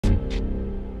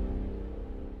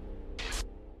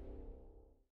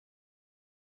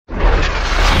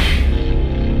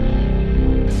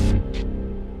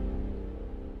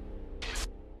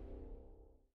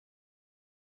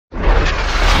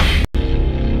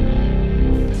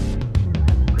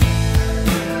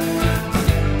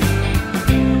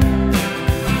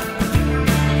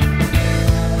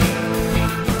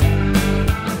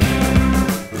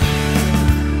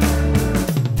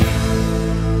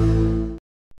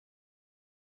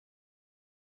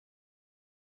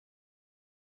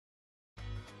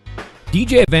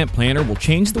DJ Event Planner will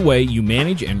change the way you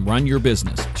manage and run your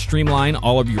business. Streamline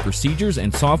all of your procedures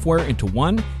and software into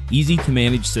one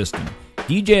easy-to-manage system.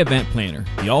 DJ Event Planner,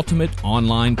 the ultimate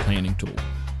online planning tool.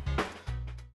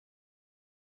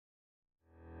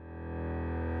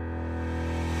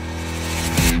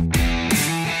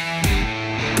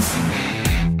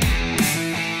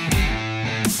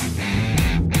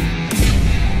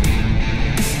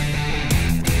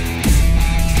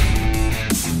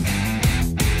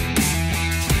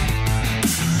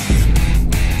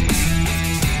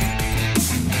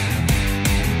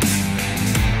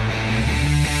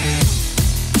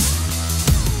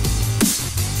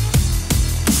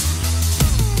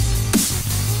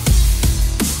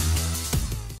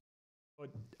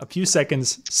 A few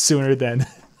seconds sooner than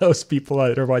those people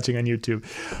that are watching on YouTube.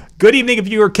 Good evening if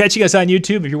you are catching us on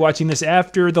YouTube. If you're watching this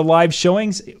after the live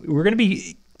showings, we're going to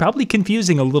be probably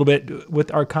confusing a little bit with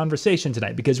our conversation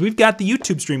tonight because we've got the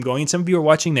YouTube stream going and some of you are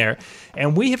watching there.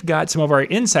 And we have got some of our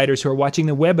insiders who are watching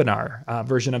the webinar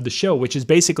version of the show, which is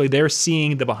basically they're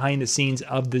seeing the behind the scenes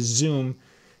of the Zoom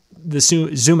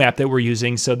app that we're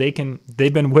using. So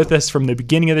they've been with us from the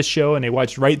beginning of the show and they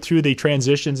watched right through the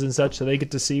transitions and such. So they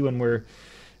get to see when we're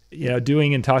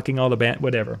doing and talking all the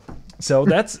whatever. So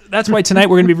that's why tonight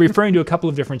we're going to be referring to a couple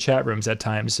of different chat rooms at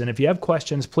times. And if you have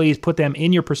questions, please put them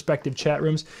in your respective chat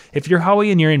rooms. If you're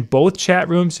Howie and you're in both chat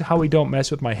rooms, Howie, don't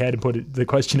mess with my head and put the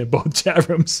question in both chat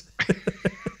rooms.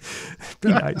 Be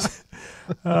nice.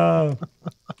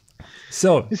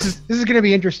 So this is going to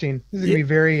be interesting. This is going to be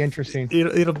very interesting.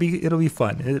 It'll be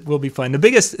fun. It will be fun. The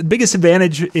biggest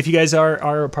advantage if you guys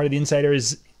are a part of the Insider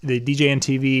is the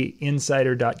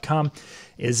DJNTVinsider.com.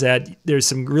 is that there's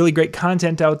some really great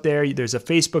content out there. There's a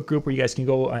Facebook group where you guys can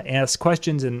go ask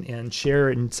questions and share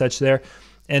and such there.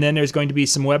 And then there's going to be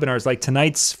some webinars like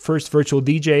tonight's first virtual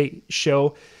DJ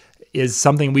show is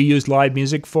something we used live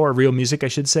music for, real music, I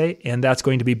should say. And that's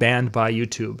going to be banned by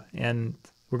YouTube. And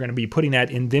we're going to be putting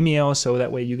that in Vimeo so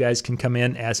that way you guys can come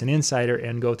in as an insider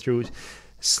and go through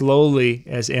slowly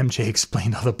as MJ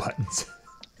explained all the buttons.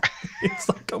 It's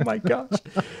like, oh my gosh,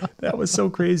 that was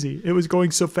so crazy. It was going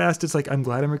so fast. It's like, I'm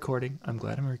glad I'm recording. I'm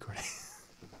glad I'm recording.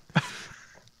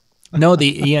 No,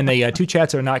 the two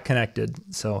chats are not connected.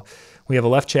 So we have a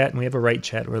left chat and we have a right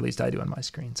chat, or at least I do on my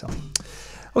screen. So,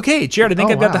 okay, Jared, I think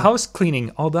I've got the house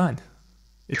cleaning all done.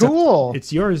 Cool.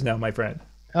 It's yours now, my friend.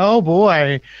 Oh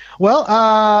boy. Well,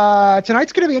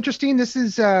 tonight's going to be interesting. This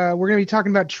is, we're going to be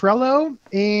talking about Trello,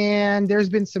 and there's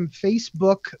been some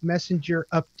Facebook Messenger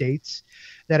updates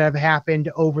that have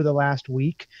happened over the last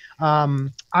week.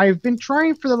 I've been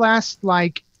trying for the last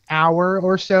hour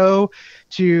or so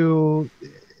to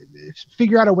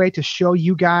figure out a way to show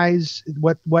you guys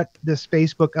what this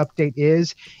Facebook update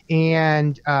is,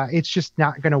 and it's just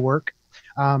not going to work.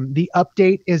 The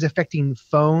update is affecting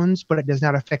phones, but it does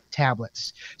not affect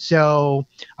tablets. So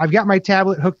I've got my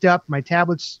tablet hooked up. My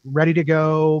tablet's ready to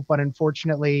go, but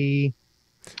unfortunately,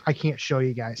 I can't show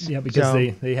you guys. Yeah, because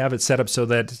they have it set up so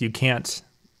that you can't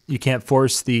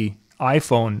force the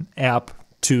iPhone app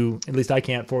to, at least I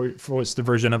can't force the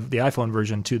version of the iPhone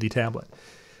version to the tablet.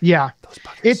 Yeah,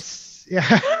 it's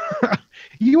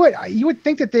you would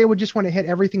think that they would just want to hit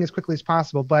everything as quickly as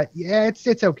possible, but yeah,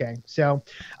 it's okay. So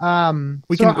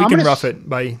we can rough it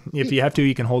by, if you have to,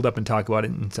 you can hold up and talk about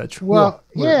it and such. We'll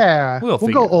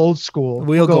go old school.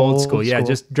 We'll go old school. Yeah,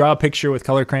 just draw a picture with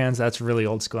color crayons. That's really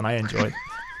old school, and I enjoy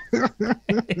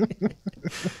it.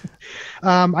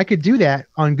 I could do that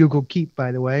on Google Keep,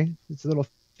 by the way. It's a little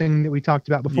thing that we talked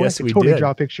about before. Yes, I could totally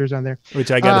draw pictures on there.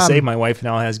 Which I got to say, my wife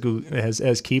now has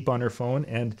Keep on her phone,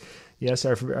 and yes,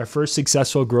 our first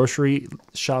successful grocery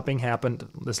shopping happened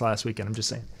this last weekend. I'm just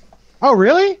saying. Oh,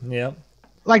 really? Yeah.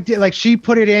 Like she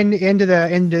put it into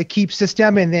the Keep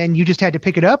system, and then you just had to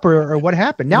pick it up, or what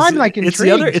happened? Now I'm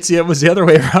intrigued. It was the other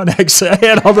way around. Actually, I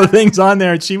had all the things on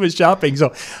there, and she was shopping.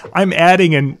 So I'm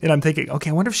adding, and I'm thinking,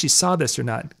 okay, I wonder if she saw this or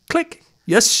not. Click.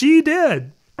 Yes, she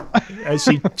did. As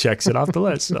she checks it off the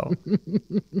list. So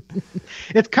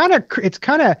it's kind of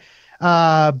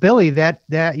Billy.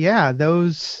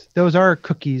 Those are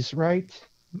cookies, right?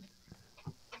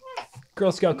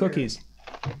 Girl Scout cookies.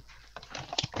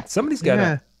 Somebody's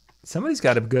got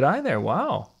a good eye there.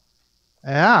 Wow.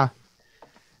 Yeah.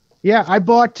 I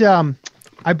bought a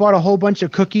whole bunch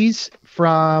of cookies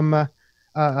from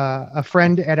a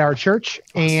friend at our church,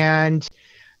 and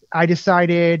I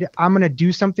decided I'm gonna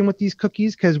do something with these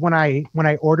cookies because when I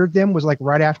ordered them was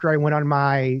right after I went on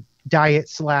my diet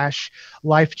 /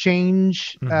 life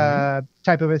change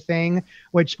type of a thing,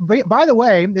 which by the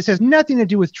way, this has nothing to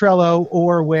do with Trello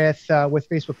or with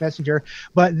Facebook Messenger,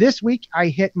 but this week I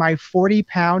hit my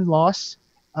 40-pound loss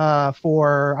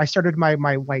I started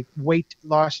my weight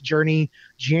loss journey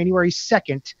January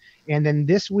 2nd. And then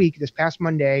this past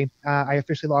Monday, I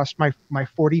officially lost my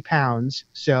 40 pounds.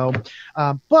 So,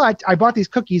 but I bought these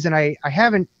cookies and I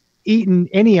haven't eaten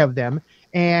any of them.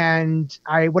 And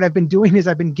what I've been doing is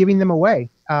I've been giving them away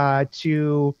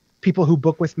to people who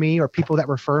book with me or people that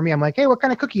refer me. I'm like, hey, what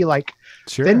kind of cookie you like?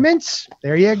 Sure. Thin Mints.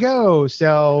 There you go.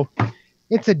 So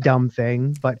it's a dumb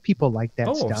thing, but people like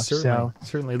that stuff.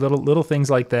 Certainly little things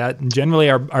like that. And generally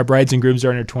our brides and grooms are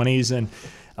in their 20s, and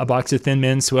a box of Thin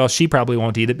Mints, well, she probably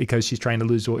won't eat it because she's trying to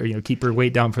lose, keep her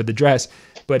weight down for the dress,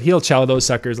 but he'll chow those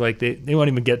suckers like they won't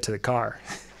even get to the car.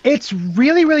 It's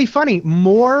really, really funny.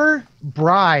 More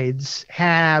brides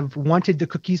have wanted the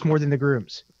cookies more than the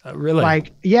grooms. Really?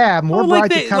 More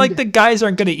brides. The guys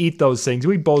aren't going to eat those things.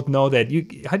 We both know that.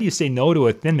 How do you say no to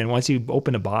a Thin Mint once you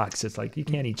open a box? It's like you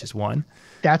can't eat just one.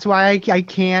 That's why I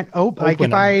can't open.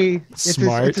 Like it's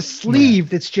a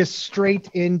sleeve that's just straight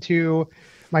into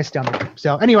my stomach.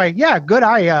 So anyway, yeah, good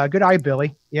eye,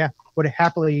 Billy. Yeah, would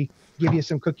happily give you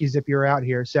some cookies if you're out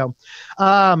here. So,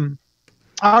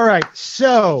 all right.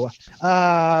 So,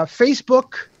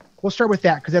 Facebook. We'll start with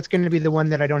that because that's going to be the one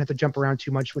that I don't have to jump around too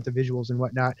much with the visuals and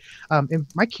whatnot. And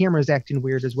my camera is acting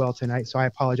weird as well tonight, so I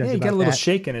apologize. Yeah, you got a little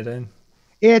shake in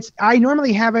it. I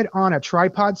normally have it on a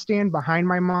tripod stand behind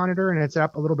my monitor, and it's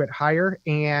up a little bit higher.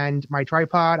 And my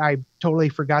tripod, I totally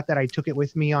forgot that I took it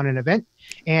with me on an event,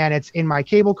 and it's in my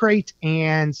cable crate.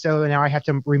 And so now I have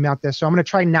to remount this. So I'm going to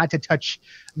try not to touch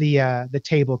the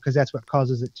table because that's what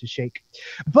causes it to shake.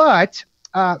 But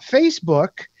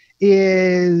Facebook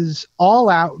is all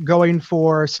out going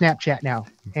for Snapchat now.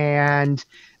 And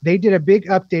they did a big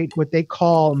update, what they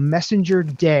call Messenger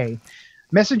Day.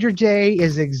 Messenger Day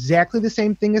is exactly the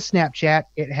same thing as Snapchat.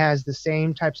 It has the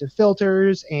same types of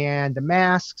filters and the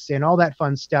masks and all that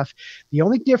fun stuff. The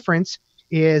only difference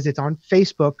is it's on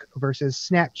Facebook versus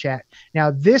Snapchat. Now,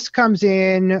 this comes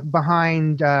in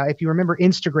behind, if you remember,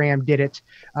 Instagram did it,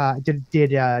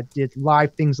 did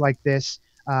live things like this.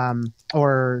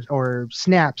 Or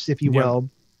snaps, if you will,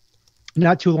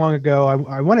 not too long ago.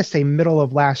 I want to say middle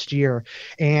of last year,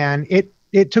 and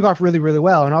it took off really, really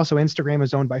well. And also Instagram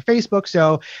is owned by Facebook.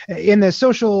 So in the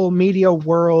social media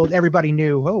world, everybody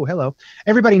knew,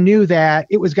 everybody knew that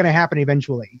it was going to happen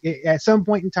eventually. At some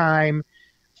point in time,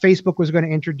 Facebook was going to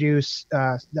introduce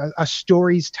a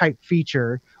stories type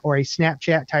feature or a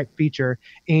Snapchat type feature.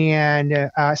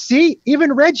 And see,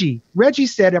 even Reggie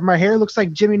said my hair looks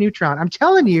like Jimmy Neutron. I'm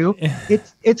telling you,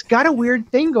 it's got a weird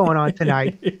thing going on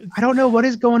tonight. I don't know what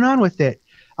is going on with it.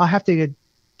 I'll have to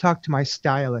talk to my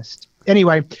stylist.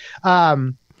 Anyway,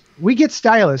 we get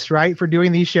stylists, right, for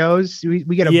doing these shows. We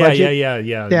get a budget.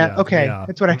 Yeah. Okay, yeah.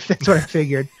 That's what I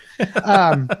figured.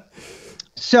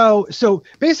 So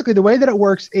basically the way that it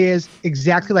works is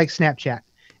exactly like Snapchat.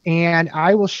 And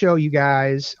I will show you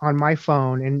guys on my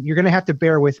phone, and you're going to have to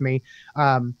bear with me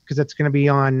because it's going to be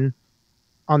on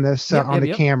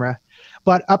the camera.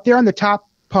 But up there on the top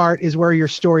part is where your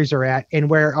stories are at and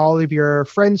where all of your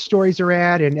friends' stories are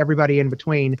at and everybody in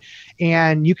between.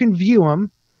 And you can view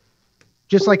them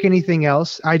just like anything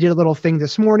else. I did a little thing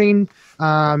this morning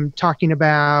talking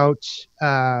about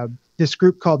this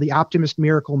group called the Optimist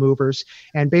Miracle Movers.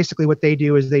 And basically what they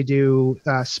do is they do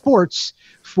sports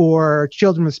for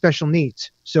children with special needs.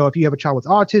 So if you have a child with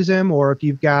autism or if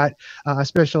you've got a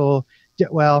special,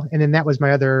 and then that was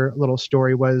my other little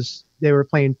story was they were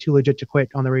playing Too Legit to Quit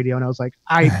on the radio. And I was like,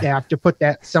 I have to put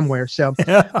that somewhere. So,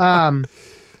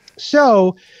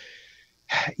 so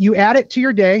you add it to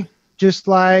your day, just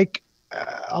like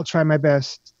I'll try my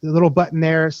best. The little button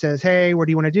there says, hey, what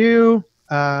do you want to do?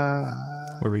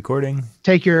 We're recording.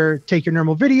 Take your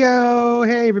normal video.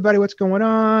 Hey, everybody, what's going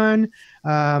on?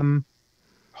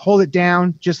 Hold it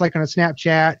down just like on a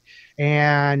Snapchat.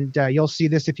 And you'll see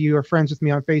this if you are friends with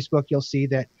me on Facebook. You'll see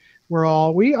that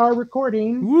we are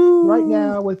recording right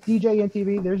now with DJ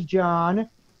NTV. There's John.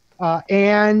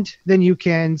 And then you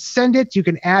can send it. You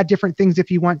can add different things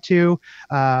if you want to.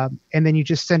 And then you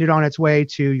just send it on its way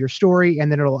to your story,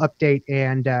 and then it'll update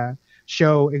and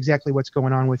show exactly what's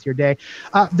going on with your day.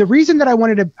 The reason that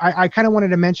I kind of wanted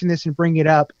to mention this and bring it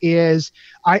up is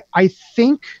I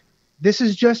think this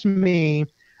is just me.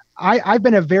 I've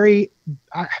been a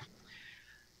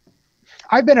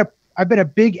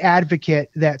big advocate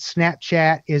that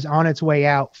Snapchat is on its way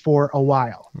out for a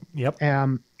while. Yep.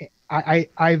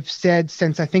 I've said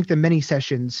since I think the mini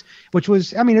sessions, which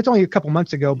was, it's only a couple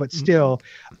months ago, but still,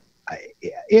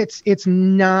 it's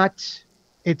not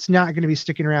going to be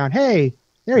sticking around. Hey,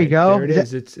 there you go. There it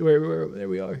is. It's there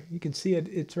we are. You can see it.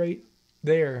 It's right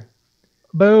there.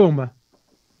 Boom.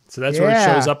 So that's where it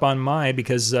shows up on my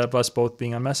because of us both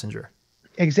being on Messenger.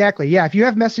 Exactly. Yeah. If you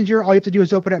have Messenger, all you have to do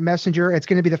is open up Messenger. It's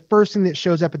going to be the first thing that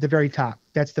shows up at the very top.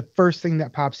 That's the first thing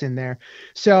that pops in there.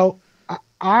 So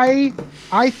I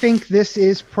think this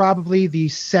is probably the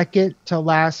second to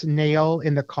last nail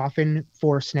in the coffin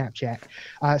for Snapchat.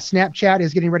 Snapchat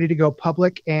is getting ready to go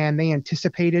public, and they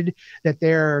anticipated that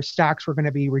their stocks were going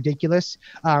to be ridiculous.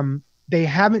 They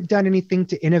haven't done anything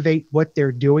to innovate what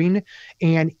they're doing.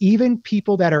 And even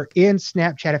people that are in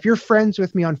Snapchat, if you're friends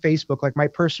with me on Facebook, like my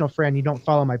personal friend, you don't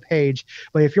follow my page,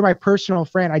 but if you're my personal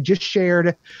friend, I just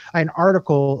shared an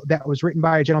article that was written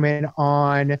by a gentleman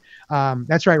on,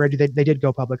 that's right, Reggie, they did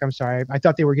go public. I'm sorry. I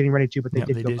thought they were getting ready to, but they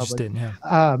did go public.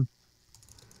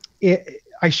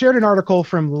 I shared an article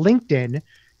from LinkedIn,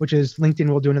 which is LinkedIn.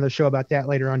 We'll do another show about that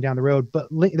later on down the road. But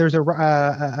there's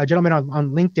a gentleman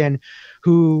on LinkedIn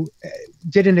who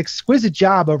did an exquisite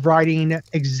job of writing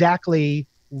exactly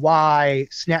why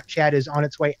Snapchat is on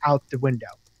its way out the window.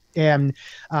 And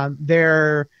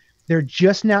they're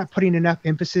just not putting enough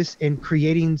emphasis in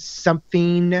creating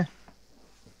something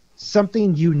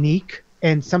unique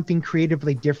and something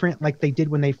creatively different like they did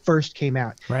when they first came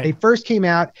out. Right. They first came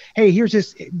out, hey, here's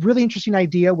this really interesting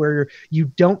idea where you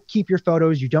don't keep your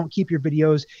photos, you don't keep your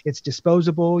videos, it's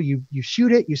disposable, you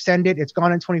shoot it, you send it, it's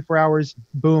gone in 24 hours,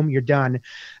 boom, you're done.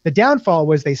 The downfall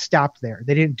was they stopped there.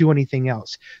 They didn't do anything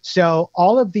else. So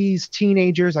all of these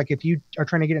teenagers, like if you are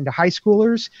trying to get into high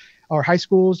schoolers or high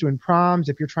schools doing proms,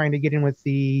 if you're trying to get in with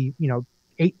the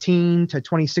 18 to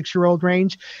 26-year-old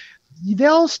range,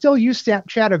 they'll still use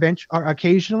Snapchat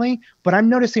occasionally, but I'm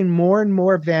noticing more and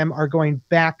more of them are going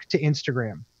back to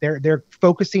Instagram. They're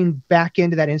focusing back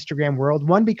into that Instagram world.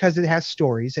 One, because it has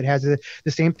stories. It has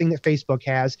the same thing that Facebook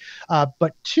has.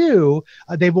 But two,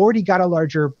 they've already got a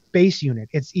larger base unit.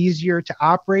 It's easier to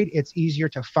operate. It's easier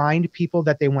to find people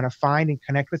that they want to find and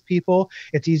connect with people.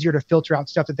 It's easier to filter out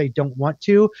stuff that they don't want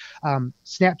to.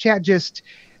 Snapchat just...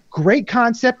 great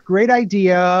concept, great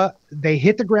idea. They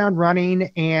hit the ground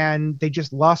running and they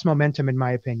just lost momentum, in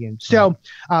my opinion. So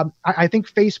I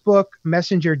think Facebook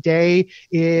Messenger Day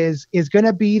is going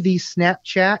to be the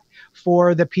Snapchat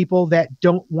for the people that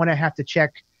don't want to have to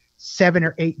check 7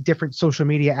 or 8 different social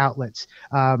media outlets.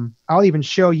 I'll even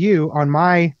show you on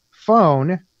my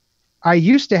phone. I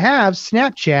used to have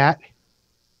Snapchat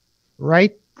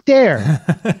right there,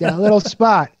 that little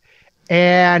spot.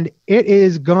 And it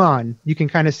is gone. You can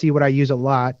kind of see what I use a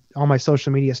lot. All my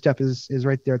social media stuff is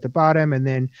right there at the bottom, and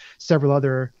then several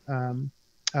other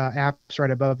apps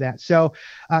right above that. So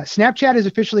Snapchat is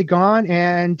officially gone.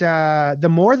 And the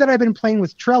more that I've been playing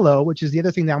with Trello, which is the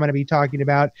other thing that I'm going to be talking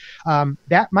about,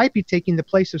 that might be taking the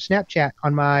place of Snapchat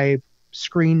on my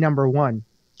screen number 1.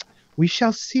 We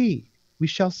shall see. We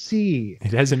shall see.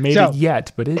 It hasn't made it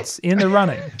yet, but it's in the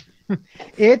running.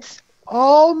 It's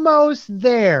almost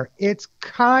there. It's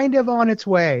kind of on its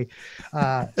way.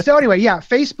 So anyway, yeah,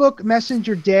 Facebook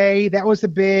Messenger Day. That was the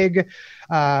big,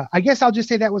 I guess I'll just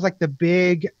say that was like the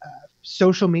big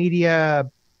social media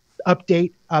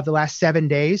update of the last 7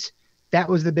 days. That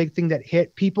was the big thing that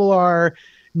hit. People are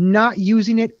not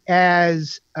using it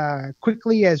as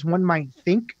quickly as one might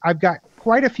think. I've got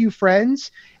quite a few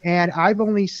friends, and I've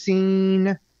only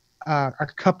seen a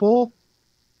couple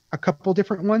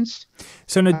different ones.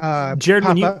 So now, Jared,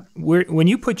 when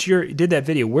you did that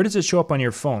video, where does it show up on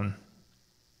your phone?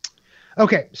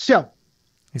 Okay, so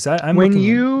I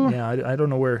don't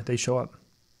know where they show up.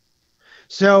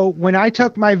 So when I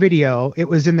took my video, it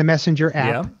was in the Messenger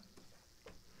app. Yeah.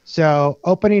 So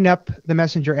opening up the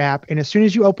Messenger app, and as soon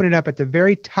as you open it up at the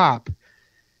very top,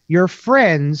 your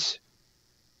friends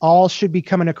all should be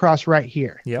coming across right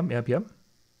here. Yep.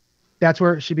 That's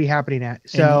where it should be happening at.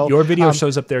 So and your video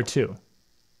shows up there too.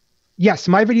 Yes,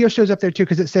 my video shows up there too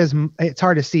because it says, it's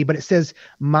hard to see, but it says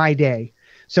my day.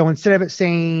 So instead of it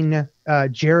saying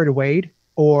Jared Wade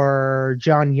or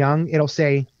John Young, it'll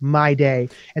say my day.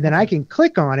 And then I can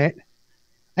click on it.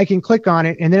 And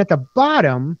then at the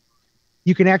bottom,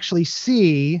 you can actually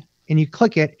see, and you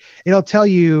click it, it'll tell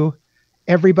you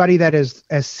everybody that has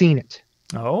seen it.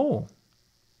 Oh,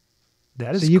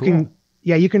 that is so you cool.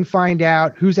 You can find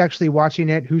out who's actually watching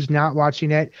it, who's not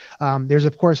watching it. There's,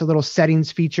 of course, a little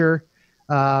settings feature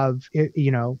of, do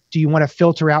you want to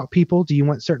filter out people? Do you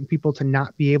want certain people to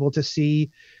not be able to see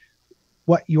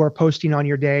what you're posting on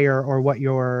your day or what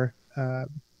you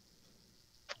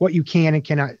can and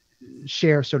cannot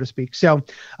share, so to speak? So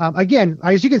again,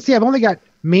 as you can see, I've only got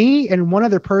me and one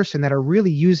other person that are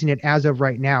really using it as of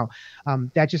right now.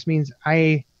 That just means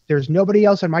there's nobody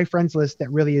else on my friends list that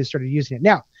really has started using it.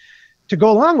 Now, to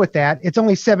go along with that, it's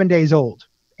only 7 days old.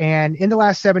 And in the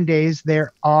last 7 days,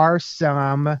 there are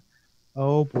some,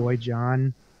 oh boy,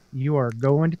 John, you are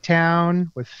going to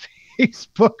town with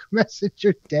Facebook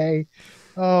Messenger day.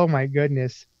 Oh my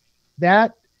goodness.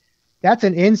 That's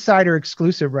an insider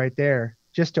exclusive right there.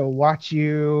 Just to watch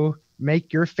you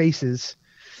make your faces.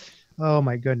 Oh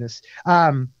my goodness.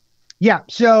 Yeah,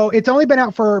 so it's only been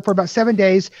out for about 7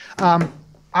 days.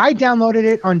 I downloaded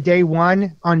it on day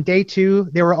 1. On day 2,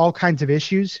 there were all kinds of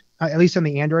issues, at least on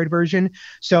the Android version.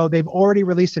 So they've already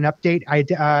released an update. I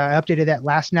updated that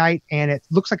last night, and it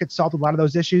looks like it solved a lot of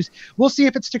those issues. We'll see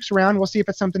if it sticks around. We'll see if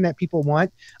it's something that people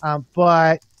want.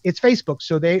 But it's Facebook,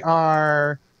 so they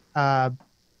are,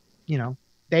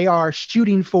 they are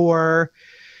shooting for.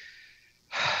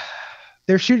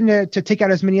 They're shooting to take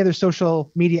out as many other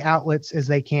social media outlets as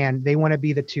they can. They want to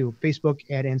be the two, Facebook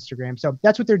and Instagram. So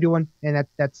that's what they're doing, and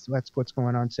that's what's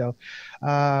going on. So,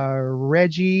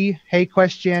 Reggie, hey,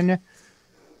 question.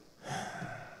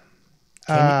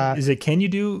 Can you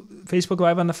do Facebook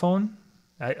Live on the phone?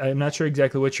 I'm not sure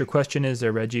exactly what your question is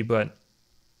there, Reggie, but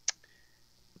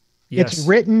yes.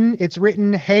 It's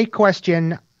written, hey,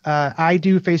 question. I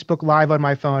do Facebook Live on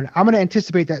my phone. I'm going to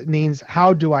anticipate that means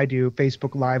how do I do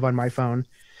Facebook Live on my phone?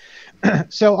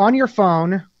 So on your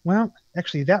phone, well,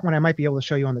 actually that one I might be able to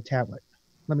show you on the tablet.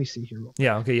 Let me see here.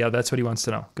 Yeah. Okay. Yeah. That's what he wants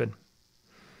to know. Good.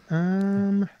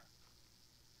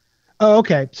 Oh,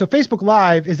 okay. So Facebook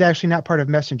Live is actually not part of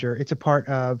Messenger. It's a part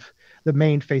of the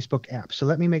main Facebook app. So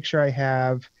let me make sure I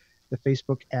have the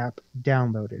Facebook app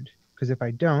downloaded. Because if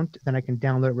I don't, then I can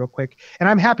download it real quick. And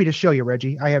I'm happy to show you,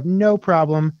 Reggie. I have no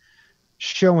problem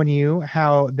showing you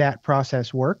how that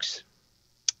process works.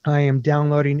 I am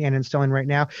downloading and installing right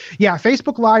now. Yeah,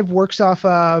 Facebook Live works off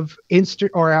of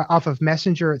off of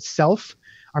Messenger itself.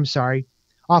 I'm sorry,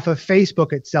 off of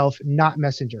Facebook itself, not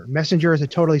Messenger. Messenger is a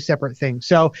totally separate thing.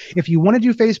 So if you want to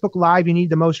do Facebook Live, you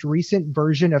need the most recent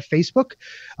version of Facebook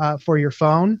for your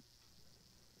phone.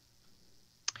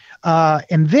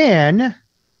 And then...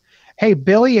 Hey,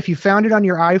 Billy, if you found it on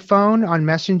your iPhone on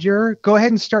Messenger, go ahead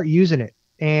and start using it.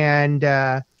 And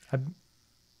I'm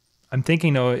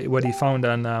thinking, though, what he found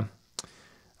on the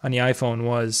iPhone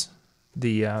was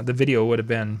the video would have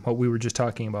been what we were just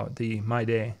talking about, the My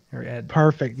Day or Ed.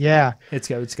 Perfect. Yeah, it's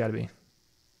got to be.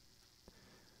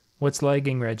 What's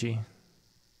lagging, Reggie?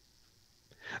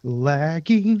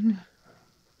 Lagging?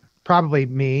 Probably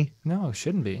me. No, it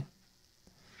shouldn't be.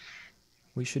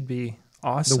 We should be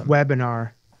awesome. The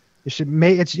webinar.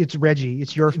 It's Reggie.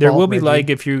 It's your fault. There will be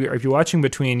Reggie. if you're watching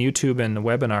between YouTube and the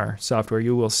webinar software,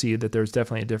 you will see that there's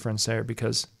definitely a difference there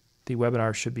because the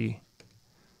webinar should be.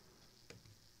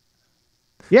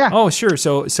 Yeah. Oh, sure.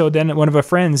 So then one of our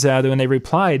friends, when they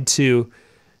replied to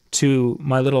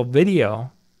my little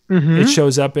video, it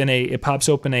shows up it pops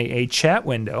open a chat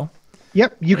window.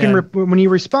 Yep. You can when you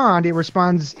respond, it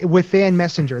responds within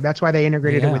Messenger. That's why they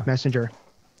integrated it with Messenger.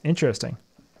 Interesting.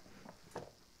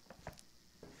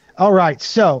 All right.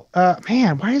 So,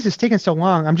 man, why is this taking so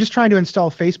long? I'm just trying to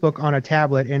install Facebook on a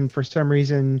tablet, and for some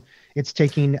reason, it's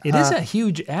taking. It is a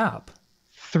huge app.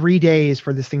 3 days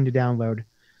for this thing to download.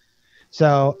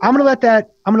 So I'm gonna let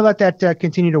that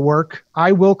continue to work.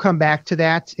 I will come back to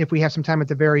that if we have some time at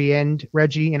the very end,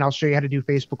 Reggie, and I'll show you how to do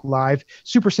Facebook Live.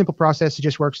 Super simple process. It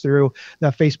just works through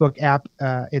the Facebook app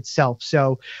itself.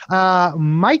 So,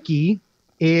 Mikey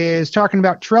is talking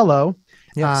about Trello.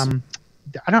 Yes.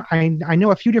 I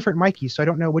know a few different Mikeys, so I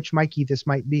don't know which Mikey this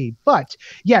might be. But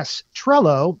yes,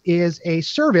 Trello is a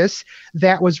service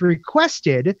that was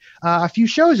requested a few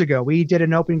shows ago. We did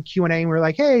an open Q&A and we were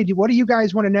like, hey, what do you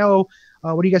guys want to know?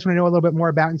 What do you guys want to know a little bit more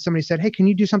about? And somebody said, hey, can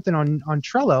you do something on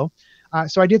Trello?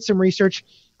 So I did some research.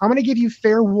 I'm going to give you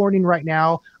fair warning right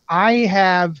now.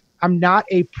 I'm not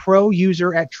a pro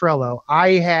user at Trello.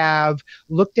 I have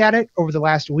looked at it over the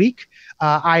last week.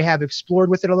 I have explored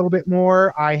with it a little bit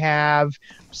more. I have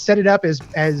set it up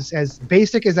as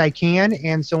basic as I can.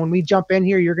 And so when we jump in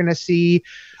here, you're going to see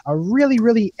a really,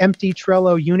 really empty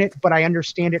Trello unit, but I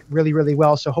understand it really, really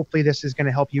well. So hopefully this is going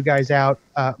to help you guys out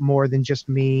more than just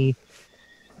me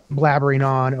blabbering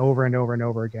on over and over and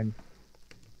over again.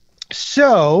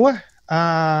 So,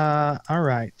 all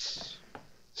right.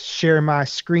 Share my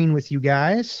screen with you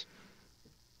guys.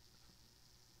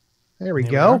 There we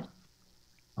go.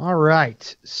 All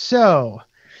right. So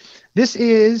this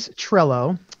is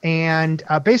Trello. And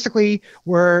basically,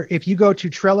 if you go to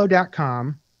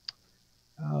Trello.com,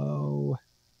 oh,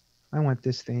 I want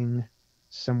this thing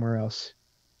somewhere else.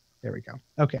 There we go.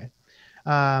 Okay.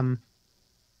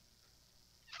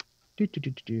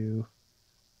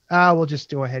 We'll just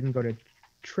go ahead and go to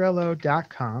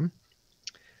Trello.com.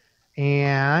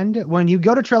 And when you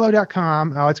go to Trello.com,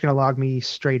 it's going to log me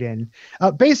straight in.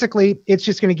 Basically, it's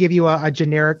just going to give you a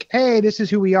generic, hey, this is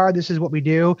who we are, this is what we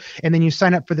do, and then you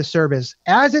sign up for the service.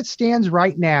 As it stands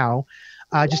right now,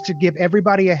 just to give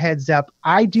everybody a heads up,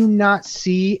 I do not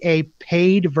see a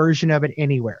paid version of it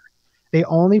anywhere. They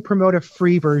only promote a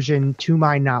free version to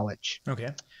my knowledge. Okay.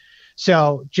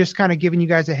 So just kind of giving you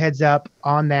guys a heads up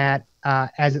on that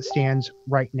as it stands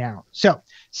right now. So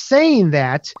saying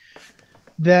that,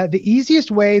 the easiest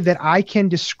way that I can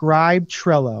describe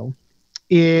Trello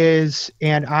is,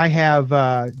 and I have,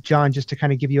 John, just to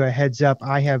kind of give you a heads up,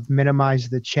 I have minimized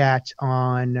the chat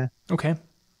on Okay.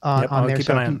 on I'll there. keep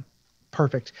So an eye on.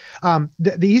 perfect.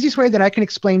 The easiest way that I can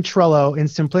explain Trello in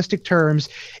simplistic terms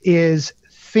is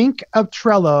think of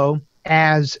Trello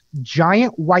as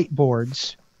giant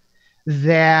whiteboards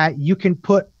that you can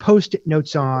put Post-it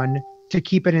notes on to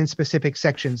keep it in specific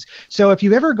sections. So if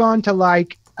you've ever gone to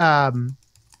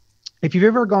if you've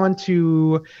ever gone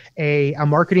to a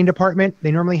marketing department,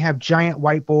 they normally have giant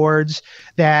whiteboards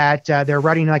that they're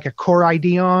writing like a core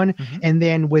ID on. And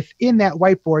then within that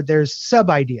whiteboard, there's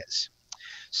sub ideas.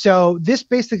 So this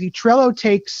basically, Trello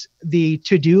takes the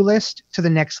to-do list to the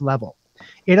next level.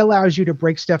 It allows you to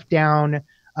break stuff down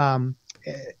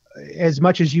as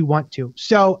much as you want to.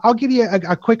 So I'll give you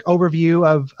a quick overview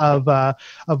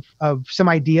of some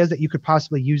ideas that you could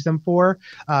possibly use them for.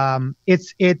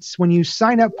 It's when you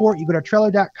sign up for it, you go to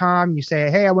Trello.com, you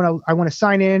say, hey, I want to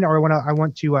sign in, or I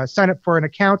want to sign up for an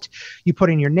account. You put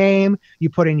in your name, you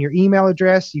put in your email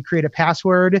address, you create a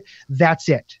password. That's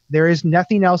it. There is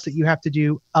nothing else that you have to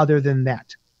do other than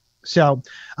that. So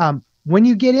when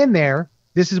you get in there,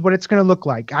 this is what it's going to look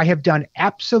like. I have done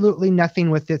absolutely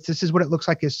nothing with this. This is what it looks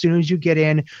like as soon as you get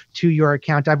in to your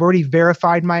account. I've already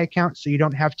verified my account, so you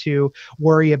don't have to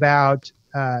worry about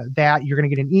that. You're going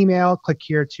to get an email. Click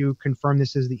here to confirm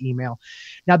this is the email.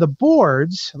 Now the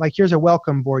boards, like here's a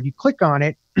welcome board. You click on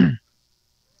it, and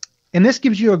this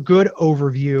gives you a good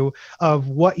overview of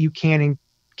what you can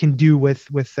do with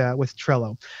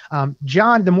Trello.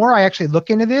 John, the more I actually look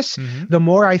into this, the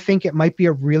more I think it might be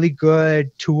a really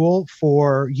good tool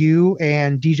for you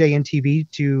and DJ and TV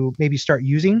to maybe start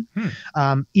using,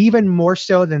 even more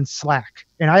so than Slack.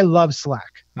 And I love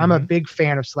Slack. I'm a big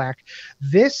fan of Slack.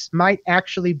 This might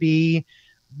actually be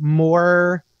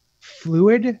more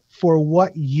fluid for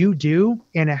what you do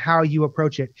and how you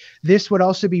approach it. This would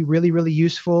also be really, really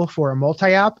useful for a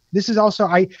multi-app. This is also,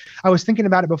 I was thinking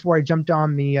about it before I jumped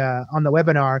on the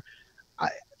webinar.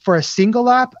 For a single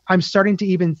app, I'm starting to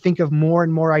even think of more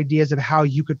and more ideas of how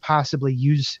you could possibly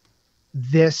use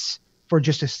this for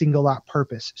just a single app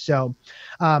purpose. So,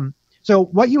 so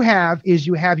what you have is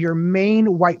you have your main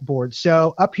whiteboard.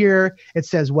 So up here, it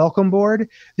says welcome board.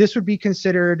 This would be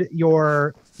considered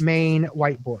your main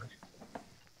whiteboard.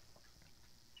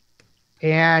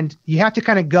 And you have to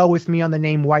kind of go with me on the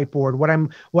name whiteboard.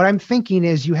 What I'm thinking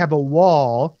is you have a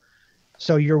wall.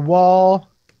 So your wall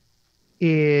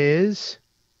is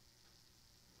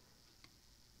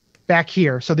back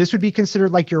here. So this would be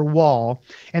considered like your wall.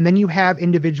 And then you have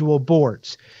individual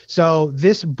boards. So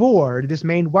this board, this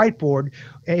main whiteboard,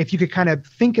 if you could kind of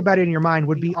think about it in your mind,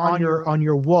 would be on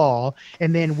your wall.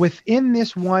 And then within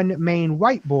this one main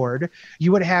whiteboard,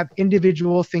 you would have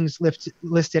individual things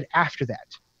listed after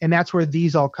that. And that's where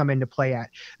these all come into play at.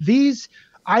 These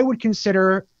I would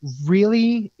consider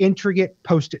really intricate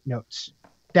Post-it notes.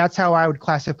 That's how I would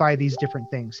classify these different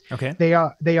things. Okay.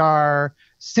 They are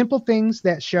simple things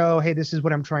that show, hey, this is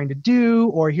what I'm trying to do,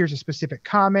 or here's a specific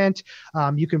comment.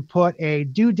 You can put a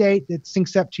due date that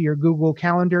syncs up to your Google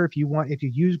Calendar if you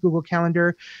use Google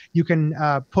Calendar. You can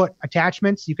put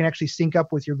attachments. You can actually sync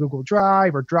up with your Google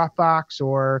Drive or Dropbox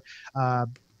or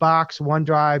Box,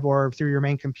 OneDrive, or through your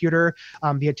main computer.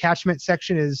 The attachment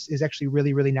section is actually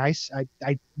really, really nice.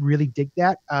 I really dig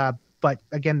that. But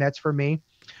again, that's for me.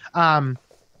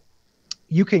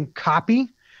 You can copy,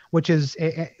 which is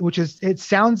it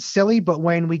sounds silly, but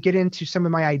when we get into some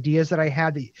of my ideas that I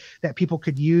had that people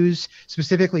could use,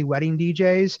 specifically wedding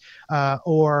DJs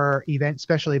or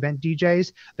special event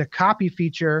DJs, the copy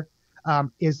feature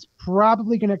is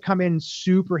probably going to come in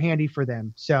super handy for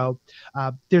them. So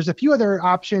there's a few other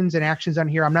options and actions on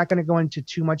here. I'm not going to go into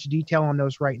too much detail on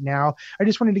those right now. I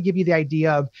just wanted to give you the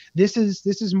idea of this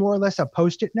is more or less a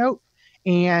Post-it note.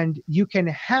 And you can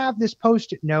have this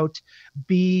Post-it note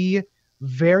be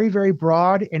very, very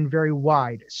broad and very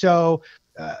wide. So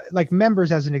like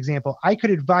members, as an example, I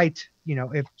could invite,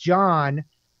 if John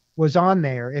was on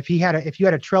there, if you had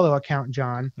a Trello account,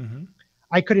 John,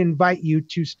 I could invite you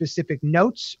to specific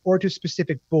notes or to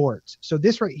specific boards. So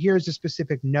this right here is a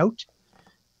specific note.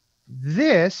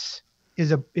 This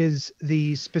is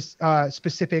the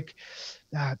specific,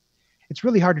 it's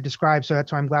really hard to describe, so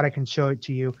that's why I'm glad I can show it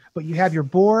to you. But you have your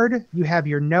board, you have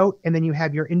your note, and then you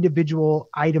have your individual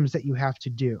items that you have to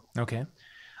do. Okay.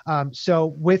 So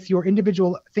with your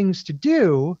individual things to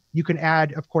do, you can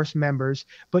add, of course, members,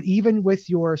 but even with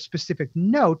your specific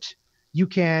note, you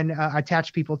can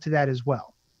attach people to that as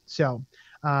well. So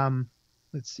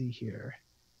let's see here.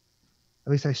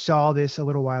 At least I saw this a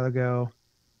little while ago.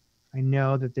 I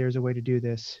know that there's a way to do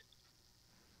this.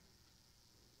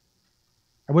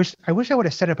 I wish I would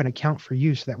have set up an account for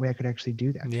you so that way I could actually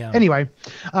do that. Yeah. Anyway,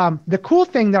 the cool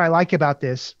thing that I like about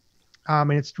this,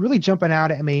 and it's really jumping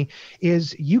out at me,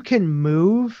 is you can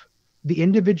move the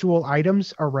individual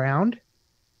items around.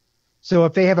 So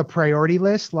if they have a priority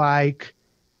list, like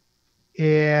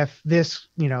if this,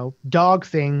 dog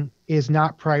thing is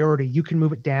not priority, you can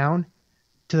move it down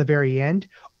to the very end.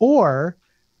 Or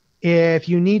if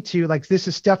you need to, like this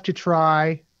is stuff to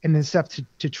try and then stuff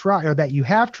to try or that you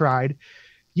have tried,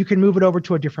 you can move it over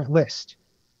to a different list.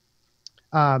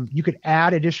 You could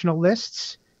add additional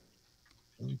lists.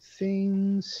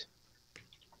 Things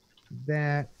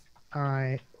that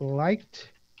I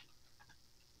liked.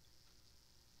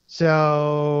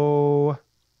 So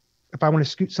if I want to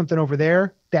scoot something over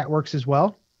there, that works as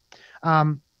well.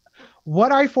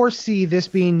 What I foresee this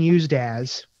being used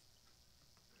as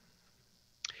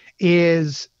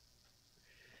is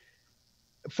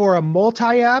for a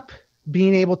multi-app,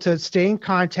 being able to stay in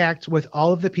contact with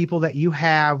all of the people that you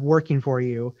have working for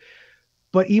you.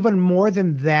 But even more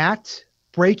than that,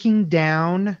 breaking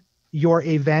down your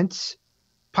events,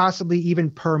 possibly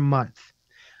even per month.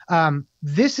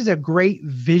 This is a great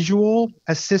visual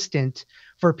assistant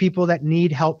for people that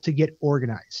need help to get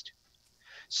organized.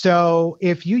 So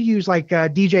if you use like a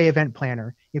DJ Event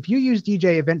Planner, if you use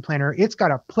DJ Event Planner, it's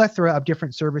got a plethora of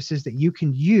different services that you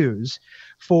can use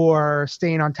for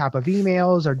staying on top of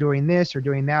emails or doing this or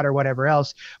doing that or whatever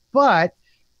else. But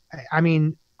I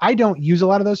mean, I don't use a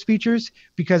lot of those features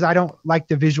because I don't like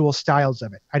the visual styles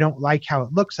of it. I don't like how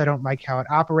it looks. I don't like how it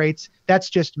operates. That's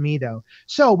just me though.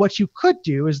 So what you could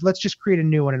do is let's just create a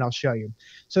new one and I'll show you.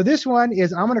 So this one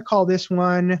is, I'm going to call this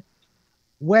one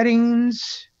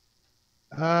Weddings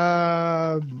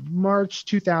March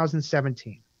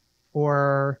 2017.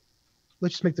 Or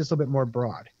let's just make this a little bit more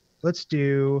broad. Let's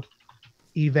do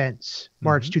Events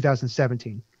March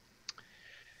 2017.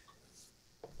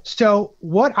 So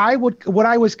what I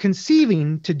was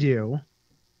conceiving to do,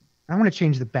 I want to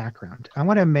change the background. I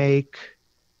want to make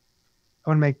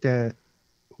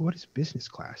what is business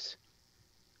class?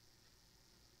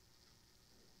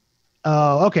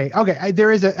 Oh, okay. I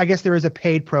guess there is a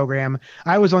paid program.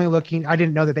 I was only looking, I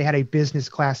didn't know that they had a business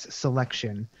class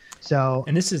selection. So,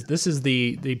 and this is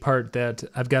the part that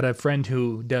I've got a friend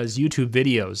who does YouTube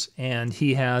videos, and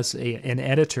he has an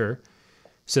editor.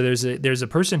 So there's a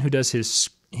person who does his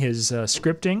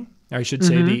scripting, or I should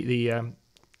say the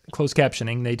closed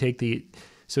captioning. They take he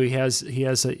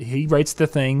writes the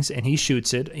things and he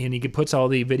shoots it and he puts all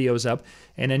the videos up,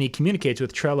 and then he communicates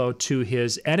with Trello to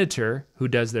his editor who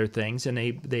does their things, and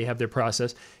they have their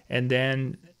process, and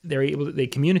then they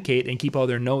communicate and keep all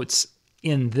their notes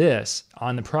in this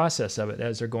on the process of it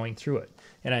as they're going through it.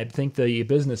 And I think the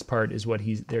business part is what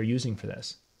they're using for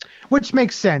this. Which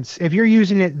makes sense. If you're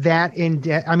using it that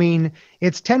I mean,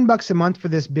 it's $10 a month for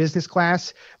this business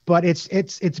class, but it's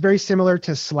very similar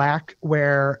to Slack,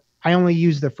 where I only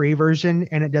use the free version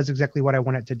and it does exactly what I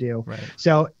want it to do. Right.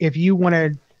 So if you want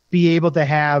to be able to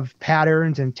have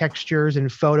patterns and textures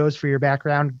and photos for your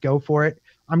background, go for it.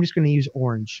 I'm just going to use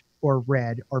orange or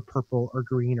red or purple or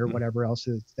green or whatever else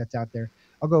that's out there.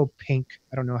 I'll go pink.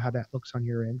 I don't know how that looks on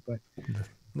your end, but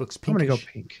looks pinkish. I'm going to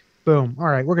go pink. Boom. All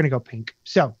right, we're going to go pink.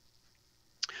 So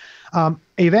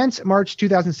events March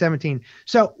 2017.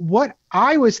 So what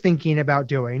I was thinking about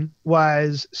doing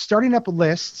was starting up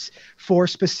lists for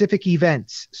specific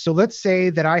events. So let's say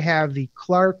that I have the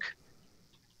Clark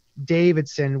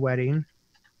Davidson wedding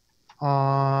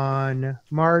on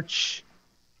March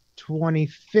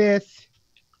 25th,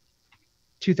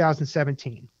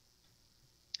 2017.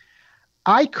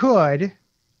 I could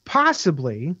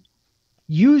possibly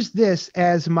use this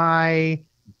as my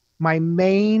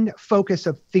main focus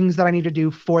of things that I need to do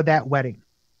for that wedding.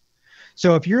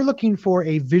 So if you're looking for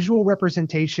a visual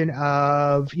representation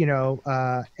of,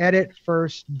 edit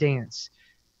first dance.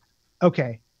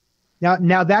 Okay.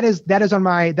 Now that is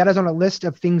on a list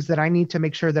of things that I need to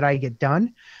make sure that I get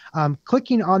done.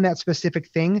 Clicking on that specific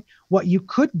thing, what you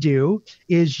could do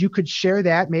is you could share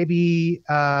that. Maybe,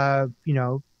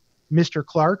 Mr.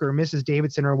 Clark or Mrs.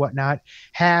 Davidson or whatnot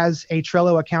has a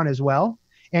Trello account as well.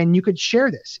 And you could share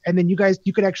this. And then you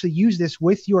could actually use this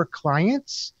with your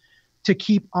clients to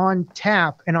keep on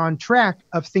tap and on track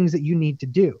of things that you need to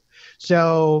do.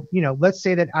 So, let's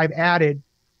say that I've added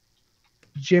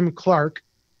Jim Clark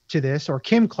to this, or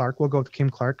Kim Clark. We'll go with Kim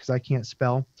Clark because I can't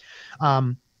spell.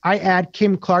 I add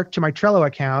Kim Clark to my Trello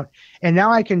account, and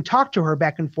now I can talk to her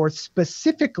back and forth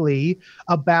specifically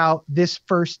about this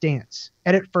first dance,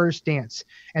 edit first dance.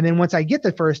 And then once I get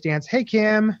the first dance, hey,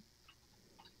 Kim,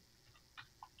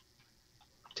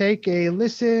 take a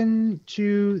listen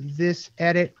to this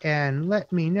edit and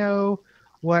let me know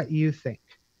what you think.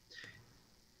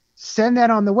 Send that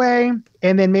on the way,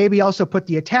 and then maybe also put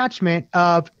the attachment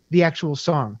of the actual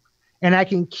song. And I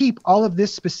can keep all of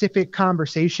this specific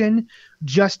conversation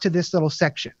just to this little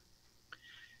section.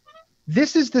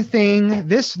 This is the thing,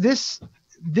 this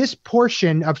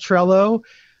portion of Trello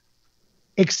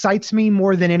excites me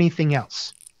more than anything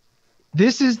else.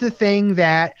 This is the thing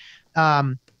that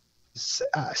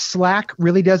Slack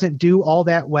really doesn't do all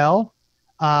that well.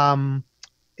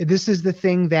 This is the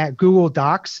thing that Google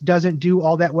Docs doesn't do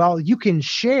all that well. You can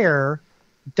share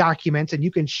documents and you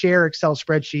can share Excel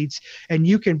spreadsheets and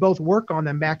you can both work on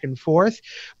them back and forth,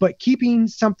 but keeping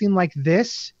something like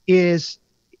this is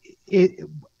it.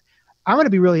 I'm going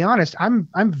to be really honest. I'm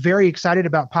very excited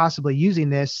about possibly using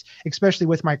this, especially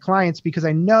with my clients, because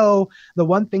I know the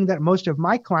one thing that most of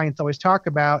my clients always talk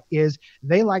about is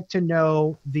they like to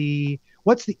know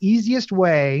what's the easiest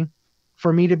way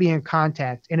for me to be in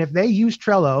contact. And if they use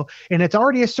Trello and it's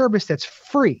already a service that's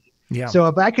free. Yeah. So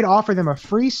if I could offer them a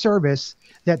free service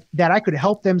that I could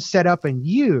help them set up and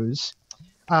use,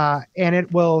 and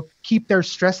it will keep their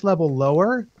stress level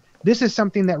lower, this is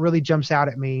something that really jumps out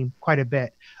at me quite a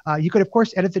bit. You could, of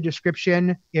course, edit the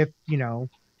description if,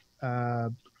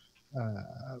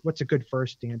 what's a good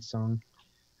first dance song?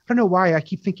 I don't know why I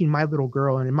keep thinking My Little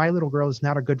Girl, and My Little Girl is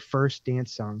not a good first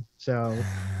dance song. So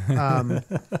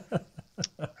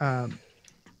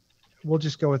we'll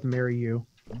just go with Marry You,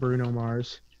 Bruno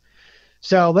Mars.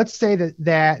 So let's say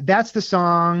that's the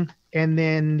song, and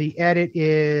then the edit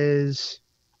is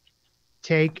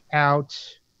take out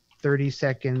 30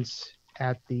 seconds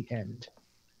at the end,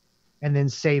 and then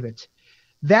save it.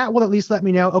 That will at least let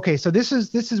me know, okay, so this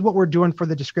is what we're doing for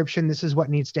the description. This is what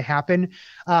needs to happen.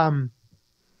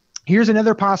 Here's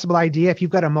another possible idea. If you've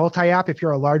got a multi-op, if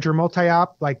you're a larger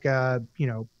multi-op, like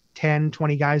 10,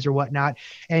 20 guys or whatnot,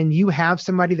 and you have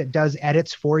somebody that does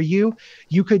edits for you,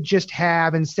 you could just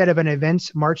have, instead of an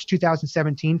events March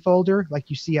 2017 folder like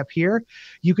you see up here,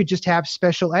 you could just have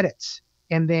special edits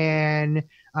and then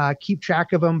keep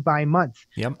track of them by month.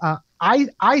 Yep.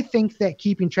 I think that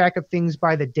keeping track of things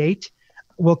by the date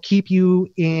will keep you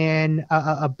in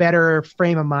a better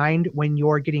frame of mind when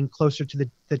you're getting closer to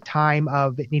the time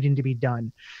of it needing to be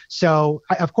done. So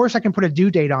of course I can put a due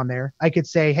date on there. I could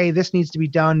say, hey, this needs to be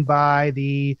done by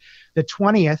the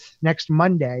 20th, next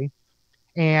Monday,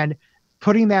 and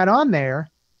putting that on there,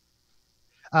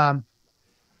 to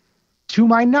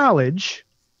my knowledge,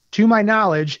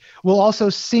 will also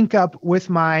sync up with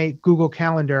my Google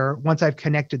Calendar once I've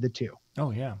connected the two. Oh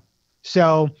yeah.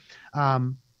 So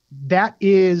that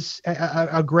is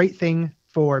a great thing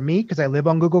for me because I live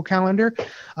on Google Calendar,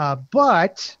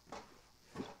 but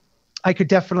I could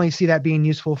definitely see that being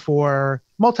useful for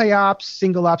multi-ops,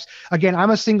 single ops. Again,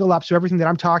 I'm a single op, so everything that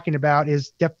I'm talking about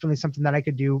is definitely something that I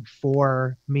could do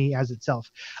for me as itself.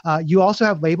 You also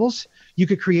have labels. You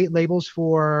could create labels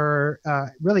for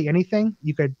really anything.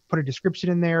 You could put a description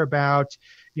in there about,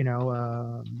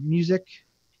 music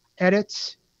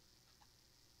edits,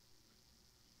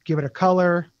 give it a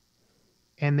color,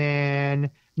 and then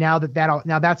now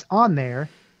that's on there,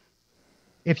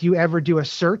 if you ever do a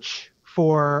search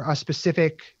for a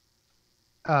specific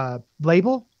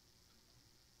label,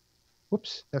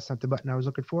 whoops, that's not the button I was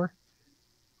looking for.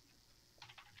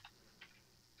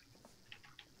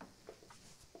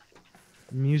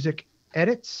 Music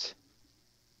edits.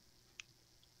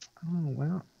 Oh,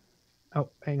 well. Oh,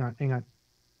 hang on.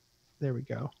 There we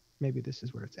go. Maybe this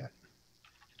is where it's at.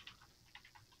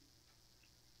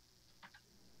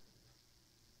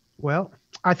 Well,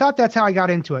 I thought that's how I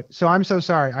got into it. So I'm so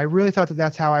sorry. I really thought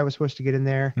that's how I was supposed to get in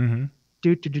there. Mm-hmm.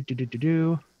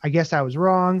 I guess I was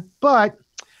wrong, but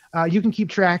you can keep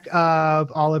track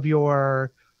of all of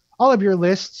your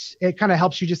lists. It kind of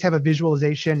helps you just have a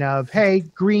visualization of, hey,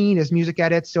 green is music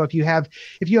edits. So if you have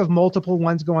multiple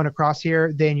ones going across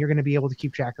here, then you're going to be able to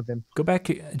keep track of them.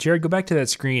 Jared, go back to that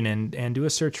screen and do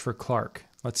a search for Clark.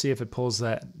 Let's see if it pulls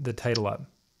the title up.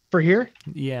 For here?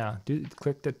 Yeah.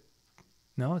 Click the.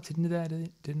 No, it didn't do that.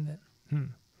 Didn't it?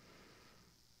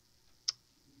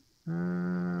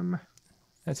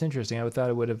 That's interesting. I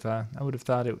would have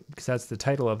thought it because that's the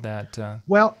title of that.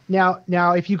 Well, now,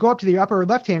 if you go up to the upper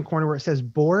left-hand corner where it says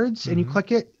boards, and you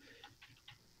click it.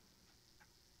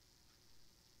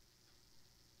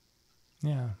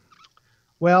 Yeah.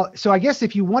 Well, so I guess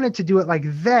if you wanted to do it like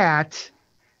that,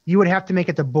 you would have to make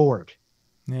it the board.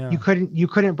 Yeah. You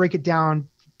couldn't break it down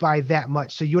by that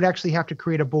much. So you would actually have to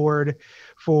create a board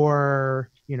for,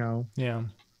 Yeah.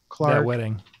 Clark That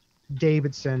wedding.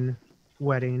 Davidson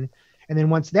wedding. And then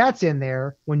once that's in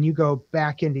there, when you go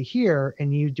back into here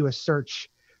and you do a search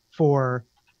for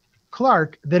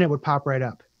Clark, then it would pop right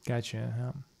up. Gotcha.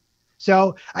 Yeah.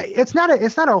 So it's not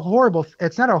a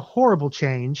horrible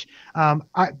change.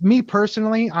 Me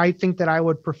personally, I think that I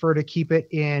would prefer to keep it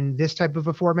in this type of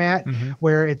a format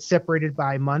where it's separated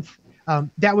by month.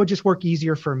 That would just work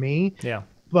easier for me. Yeah.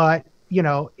 But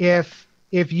if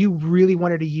you really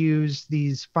wanted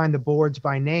to find the boards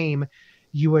by name,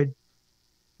 you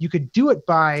could do it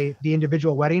by the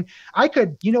individual wedding.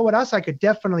 What else I could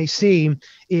definitely see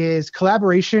is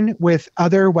collaboration with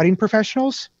other wedding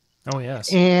professionals. Oh,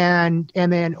 yes. And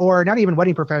then, or not even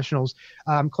wedding professionals,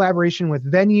 collaboration with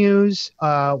venues,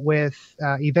 with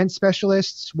event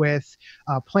specialists, with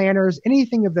planners,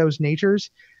 anything of those natures.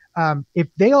 If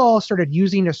they all started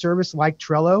using a service like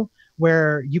Trello,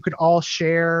 where you could all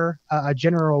share a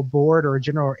general board or a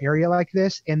general area like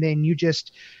this, and then you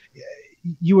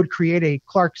would create a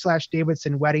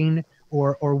Clark/Davidson wedding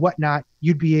or whatnot,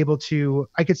 you'd be able to,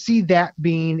 I could see that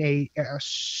being a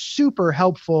super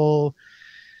helpful,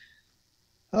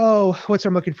 what's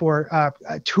I'm looking for?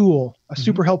 A tool, a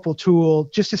super helpful tool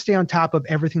just to stay on top of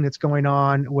everything that's going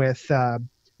on with all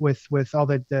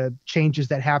the changes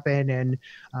that happen. And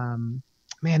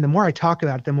man, the more I talk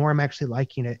about it, the more I'm actually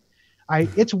liking it.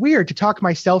 It's weird to talk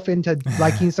myself into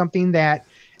liking something that,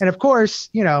 and of course,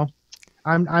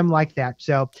 I'm like that.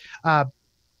 So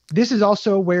this is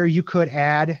also where you could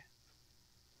add,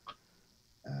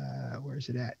 where's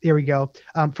it at? There we go.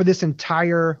 For this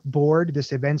entire board,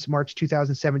 this events March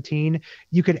 2017,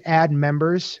 you could add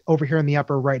members over here in the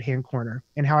upper right-hand corner.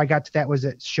 And how I got to that was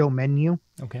at show menu.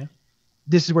 Okay.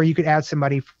 This is where you could add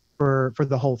somebody for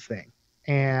the whole thing.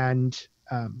 And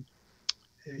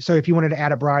so if you wanted to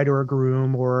add a bride or a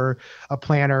groom or a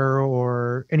planner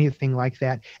or anything like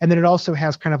that. And then it also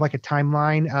has kind of like a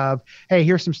timeline of, hey,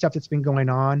 here's some stuff that's been going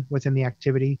on within the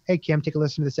activity. Hey, Kim, take a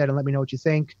listen to this ad and let me know what you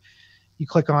think. You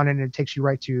click on it and it takes you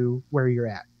right to where you're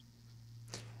at.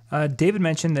 David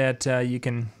mentioned that you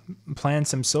can plan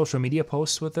some social media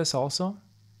posts with this also.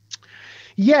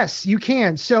 Yes, you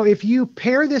can. So if you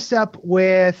pair this up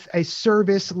with a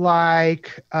service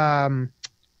like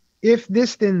If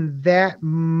This Then That,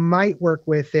 might work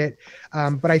with it,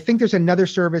 but I think there's another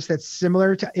service that's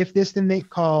similar to If This Then That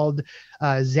called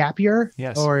Zapier.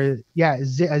 Yes. Or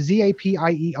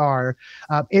Zapier.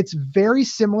 It's very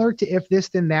similar to If This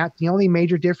Then That. The only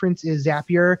major difference is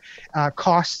Zapier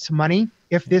costs money.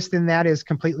 If This Then That is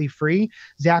completely free.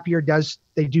 Zapier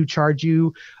they do charge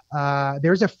you.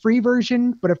 There's a free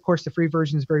version, but of course the free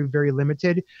version is very, very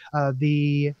limited.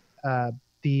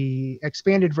 The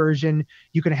expanded version,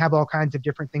 you can have all kinds of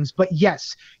different things. But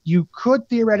yes, you could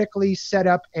theoretically set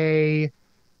up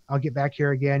I'll get back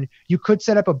here again. You could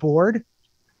set up a board,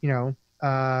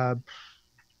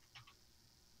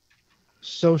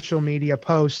 social media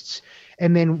posts.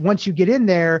 And then once you get in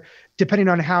there, depending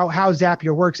on how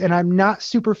Zapier works, and I'm not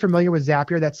super familiar with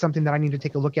Zapier, that's something that I need to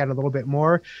take a look at a little bit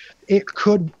more. You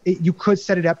could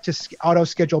set it up to auto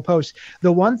schedule posts.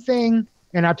 The one thing,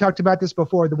 and I've talked about this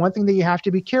before, the one thing that you have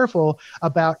to be careful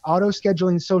about auto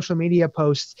scheduling social media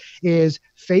posts is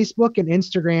Facebook and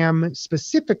Instagram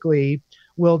specifically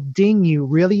will ding you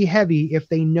really heavy if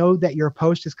they know that your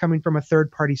post is coming from a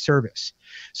third-party service.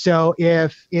 So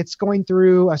if it's going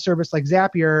through a service like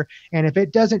Zapier, and if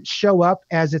it doesn't show up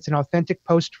as it's an authentic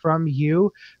post from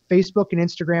you, Facebook and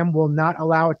Instagram will not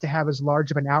allow it to have as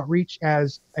large of an outreach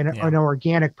as an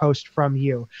organic post from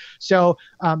you. So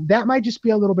that might just be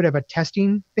a little bit of a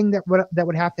testing thing that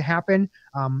would have to happen.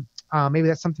 Maybe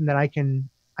that's something that I can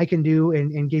do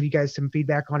and give you guys some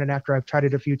feedback on it after I've tried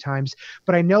it a few times.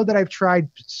 But I know that I've tried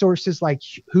sources like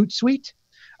Hootsuite.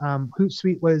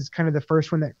 Hootsuite was kind of the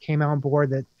first one that came on board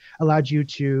that allowed you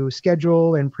to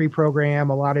schedule and pre-program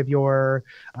a lot of your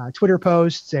Twitter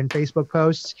posts and Facebook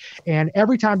posts. And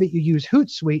every time that you use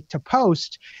Hootsuite to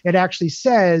post, it actually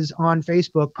says on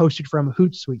Facebook, posted from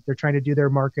Hootsuite. They're trying to do their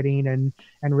marketing and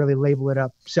really label it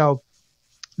up. So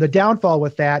the downfall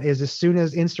with that is as soon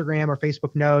as Instagram or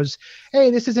Facebook knows,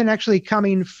 hey, this isn't actually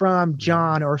coming from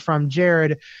John or from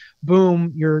Jared,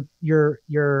 boom, your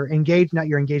engaged, not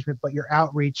your engagement, but your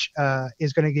outreach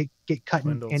is going to get cut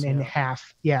in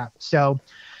half. Yeah. So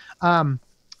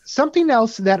something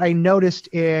else that I noticed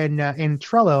in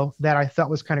Trello that I thought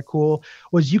was kind of cool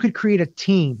was you could create a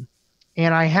team.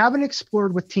 And I haven't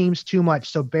explored with teams too much,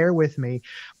 so bear with me.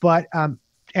 But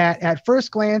at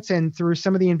first glance and through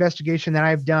some of the investigation that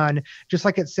I've done, just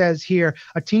like it says here,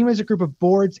 a team is a group of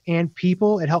boards and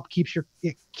people. It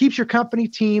keeps your company,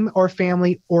 team, or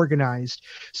family organized.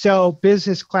 So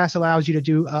business class allows you to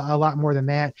do a lot more than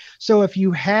that. So if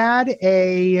you had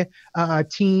a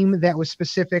team that was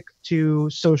specific to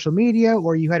social media,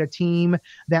 or you had a team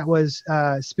that was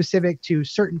specific to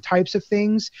certain types of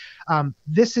things,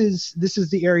 this is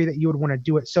the area that you would want to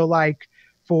do it. So like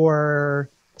for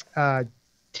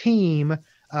team,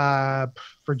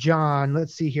 for John,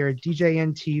 let's see here,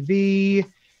 DJN TV,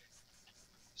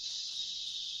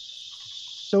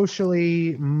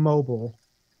 socially mobile.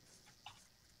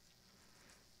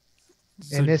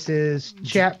 So, and this is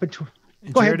chat between.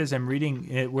 Jared, as I'm reading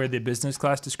it, where the business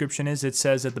class description is, it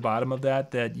says at the bottom of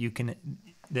that that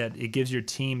it gives your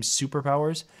team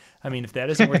superpowers. I mean, if that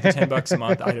isn't worth the $10 a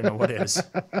month, I don't know what is.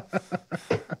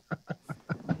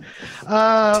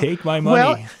 Take my money.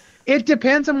 Well, it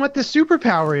depends on what the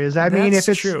superpower is. I mean, if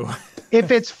it's true. If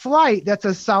it's flight, that's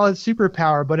a solid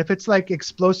superpower. But if it's like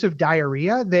explosive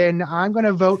diarrhea, then I'm going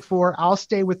to vote for I'll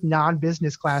stay with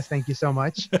non-business class. Thank you so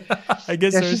much. I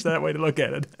guess there's that way to look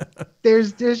at it.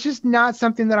 there's just not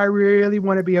something that I really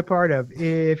want to be a part of,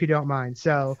 if you don't mind.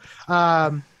 So,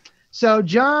 so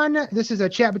John, this is a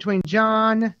chat between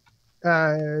John,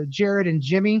 Jared, and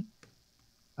Jimmy.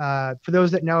 For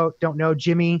those that don't know,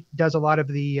 Jimmy does a lot of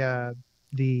the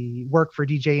work for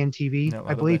DJ and TV,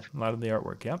 I believe. A lot of the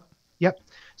artwork, yep. Yep.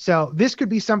 So this could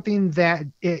be something that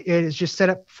it is just set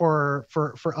up for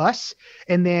us.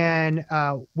 And then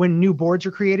when new boards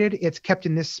are created, it's kept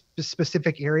in this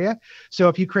specific area. So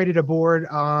if you created a board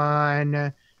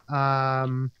on,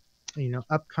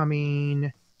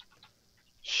 upcoming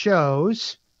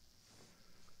shows,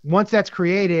 once that's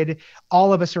created,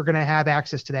 all of us are going to have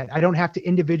access to that. I don't have to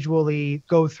individually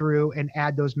go through and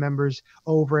add those members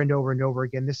over and over and over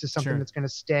again. This is something that's going to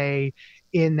stay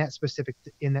in that specific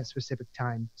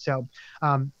time. So,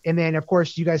 and then of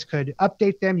course you guys could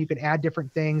update them. You could add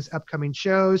different things, upcoming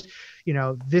shows.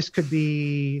 This could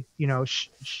be,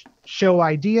 show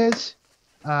ideas,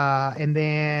 and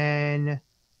then,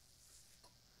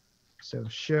 so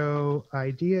show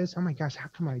ideas. Oh my gosh, how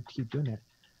come I keep doing that?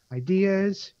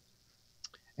 Ideas,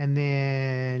 and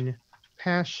then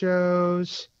past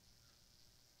shows,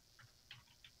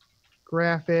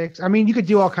 graphics. I mean, you could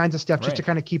do all kinds of stuff just to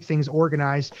kind of keep things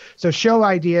organized. So show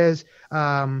ideas.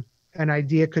 An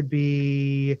idea could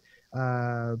be,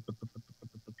 Zapier.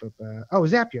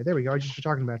 There we go. I was just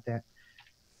talking about that.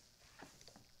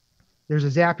 There's a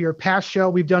Zapier past show.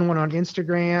 We've done one on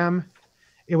Instagram.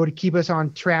 It would keep us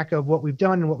on track of what we've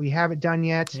done and what we haven't done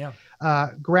yet. Yeah.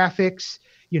 Graphics.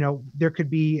 There could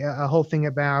be a whole thing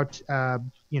about,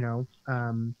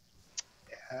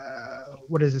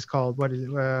 what is this called? What is it?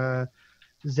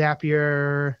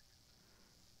 Zapier.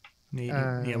 We need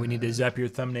a Zapier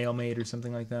thumbnail made or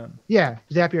something like that. Yeah,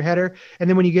 Zapier header. And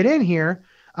then when you get in here,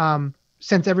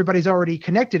 since everybody's already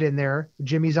connected in there,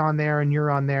 Jimmy's on there and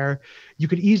you're on there, you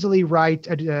could easily write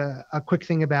a quick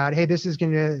thing about, hey, this is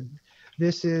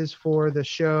for the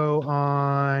show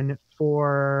on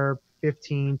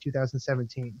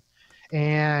 4/15/2017.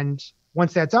 And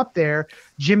once that's up there,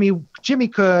 Jimmy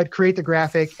could create the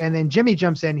graphic, and then Jimmy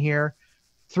jumps in here,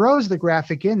 throws the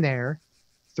graphic in there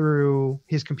through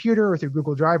his computer or through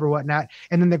Google Drive or whatnot,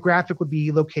 and then the graphic would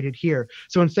be located here.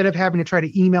 So instead of having to try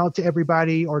to email it to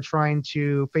everybody or trying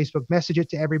to Facebook message it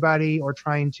to everybody or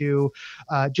trying to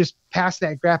just pass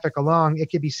that graphic along,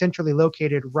 it could be centrally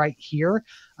located right here,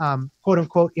 quote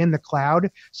unquote, in the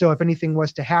cloud. So if anything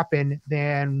was to happen,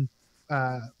 then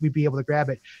we'd be able to grab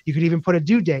it. You could even put a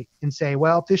due date and say,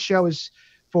 well, if this show is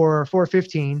for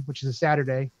 4/15, which is a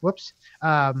Saturday,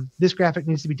 this graphic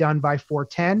needs to be done by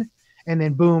 4/10. And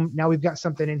then boom, now we've got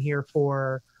something in here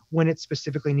for when it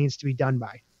specifically needs to be done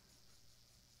by.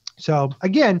 So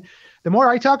again, the more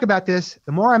I talk about this,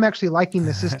 the more I'm actually liking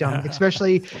the system,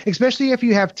 especially if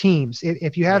you have teams,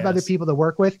 if you have other people to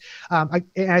work with.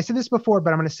 And I said this before,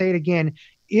 but I'm going to say it again.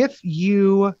 If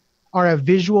you are a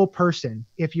visual person,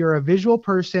 if you're a visual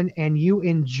person and you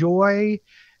enjoy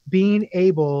being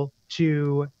able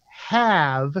to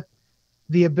have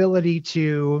the ability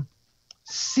to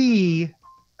see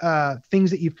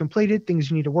things that you've completed, things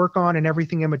you need to work on, and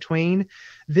everything in between,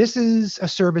 this is a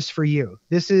service for you.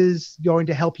 This is going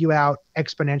to help you out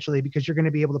exponentially because you're going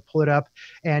to be able to pull it up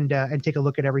and take a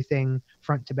look at everything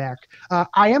front to back.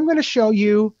 I am going to show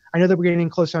you, I know that we're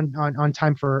getting close on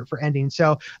time for ending.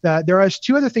 So there are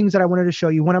two other things that I wanted to show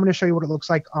you. One, I'm going to show you what it looks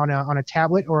like on a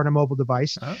tablet or on a mobile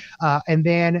device. And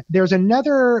then there's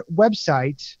another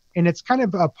website, and it's kind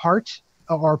of a part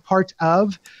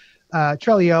of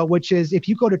Trello, which is if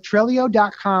you go to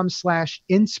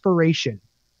Trello.com/inspiration,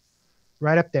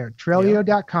 right up there,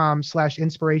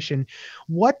 Trello.com/inspiration.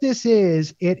 What this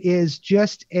is, it is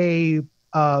just a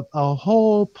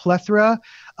whole plethora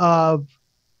of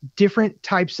different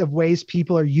types of ways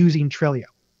people are using Trello.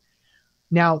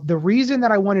 Now, the reason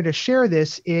that I wanted to share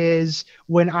this is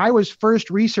when I was first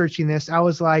researching this, I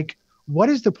was like, what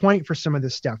is the point for some of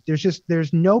this stuff?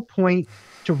 There's no point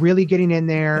to really getting in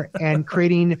there and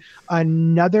creating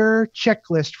another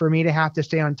checklist for me to have to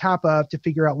stay on top of to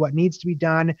figure out what needs to be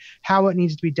done, how it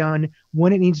needs to be done,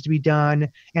 when it needs to be done,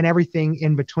 and everything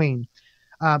in between.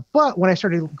 But when I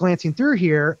started glancing through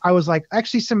here, I was like,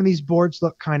 actually, some of these boards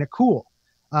look kind of cool.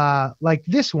 Like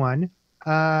this one.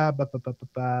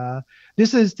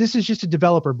 This is just a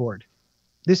developer board.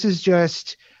 This is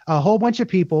just a whole bunch of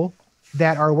people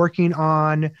that are working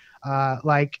on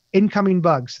like incoming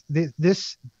bugs.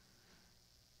 This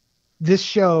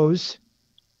shows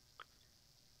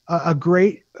a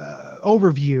great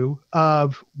overview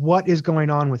of what is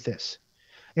going on with this.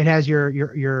 It has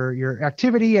your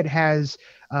activity. It has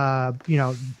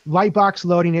Lightbox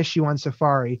loading issue on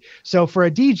Safari. So for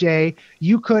a DJ,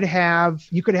 you could have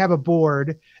a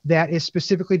board that is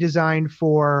specifically designed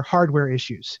for hardware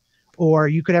issues, or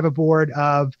you could have a board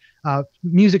of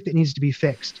music that needs to be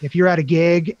fixed. If you're at a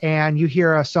gig and you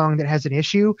hear a song that has an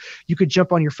issue, you could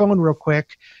jump on your phone real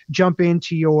quick, jump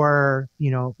into your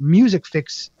music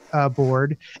fix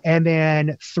board, and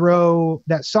then throw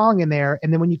that song in there.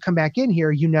 And then when you come back in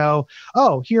here,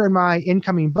 oh, here are my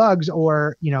incoming bugs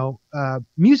or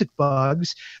music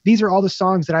bugs. These are all the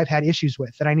songs that I've had issues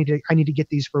with that I need to get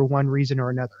these for one reason or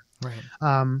another. Right.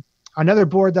 Another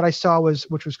board that I saw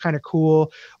which was kind of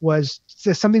cool, was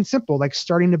something simple like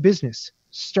starting a business.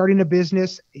 Starting a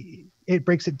business, it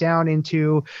breaks it down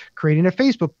into creating a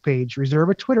Facebook page, reserve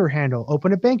a Twitter handle,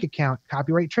 open a bank account,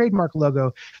 copyright trademark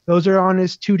logo. Those are on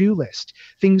his to-do list.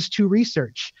 Things to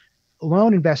research,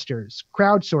 loan investors,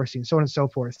 crowdsourcing, so on and so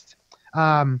forth.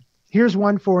 Here's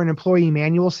one for an employee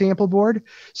manual sample board.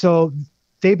 So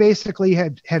they basically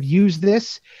have used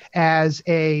this as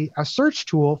a search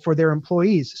tool for their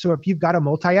employees. So if you've got a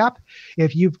multi-op,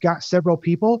 if you've got several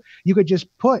people, you could just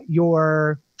put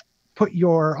your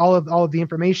all of the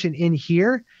information in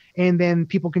here, and then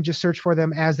people can just search for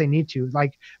them as they need to,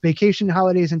 like vacation,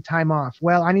 holidays, and time off.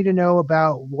 Well, I need to know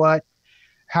about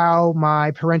how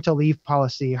my parental leave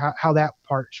policy, how that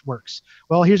part works.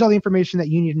 Well, here's all the information that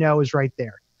you need to know is right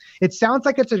there. It sounds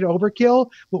like it's an overkill,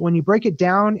 but when you break it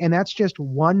down, and that's just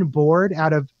one board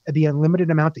out of the unlimited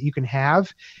amount that you can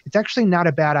have, it's actually not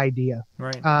a bad idea.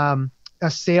 Right. A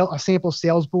sample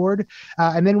sales board.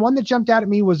 And then one that jumped out at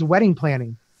me was wedding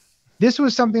planning. This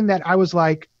was something that I was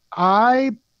like,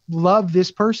 I love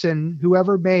this person,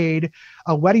 whoever made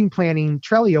a wedding planning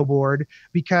Trello board,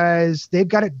 because they've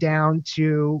got it down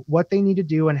to what they need to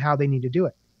do and how they need to do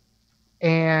it.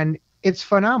 And it's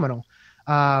phenomenal.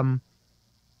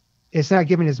 It's not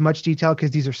giving as much detail because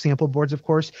these are sample boards, of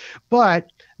course,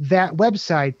 but that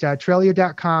website,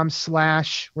 Trello.com/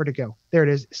 where'd it go? There it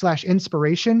is,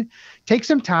 /inspiration. Take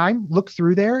some time, look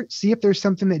through there, see if there's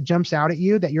something that jumps out at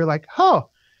you that you're like, oh,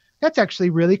 that's actually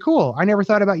really cool. I never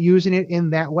thought about using it in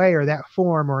that way or that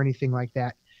form or anything like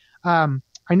that. I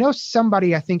know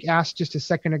somebody, I think, asked just a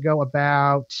second ago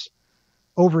about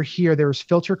over here, there's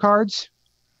filter cards.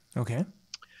 Okay.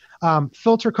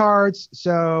 Filter cards.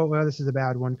 So, well, this is a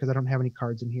bad one because I don't have any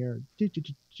cards in here.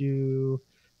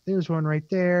 There's one right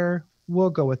there. We'll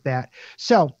go with that.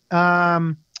 So,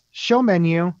 show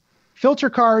menu. Filter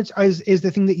cards is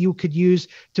the thing that you could use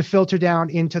to filter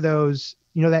down into those,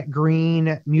 that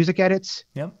green music edits.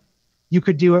 Yep. You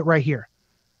could do it right here.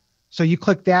 So you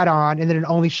click that on, and then it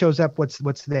only shows up what's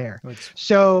there.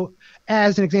 So,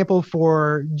 as an example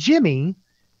for Jimmy,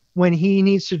 when he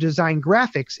needs to design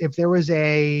graphics, if there was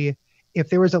a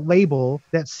label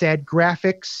that said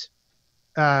graphics,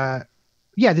 that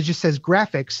just says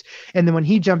graphics, and then when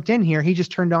he jumped in here, he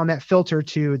just turned on that filter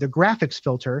to the graphics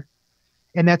filter,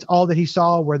 and that's all that he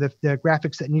saw were the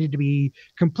graphics that needed to be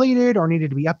completed or needed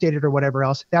to be updated or whatever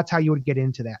else. That's how you would get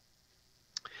into that.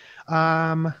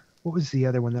 What was the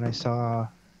other one that I saw?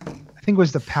 I think it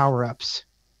was the power-ups.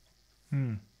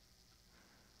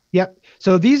 Yep.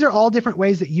 So these are all different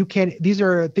ways that these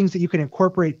are things that you can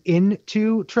incorporate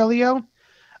into Trello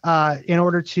in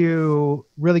order to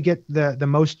really get the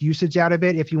most usage out of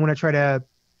it. If you want to try to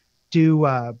do,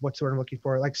 what's the word I'm looking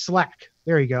for? Like Slack.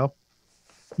 There you go.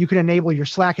 You can enable your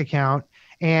Slack account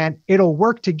and it'll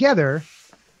work together.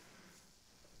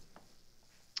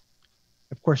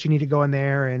 Of course, you need to go in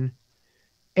there and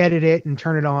edit it and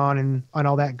turn it on and on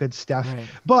all that good stuff. Right.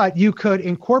 But you could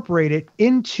incorporate it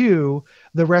into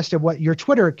the rest of what your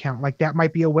Twitter account. Like that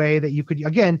might be a way that you could,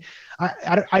 again,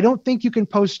 I don't think you can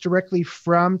post directly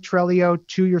from Trello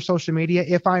to your social media.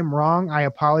 If I'm wrong, I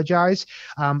apologize.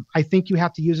 I think you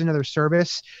have to use another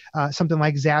service, something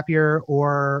like Zapier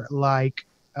or like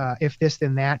If This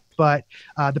Then That. But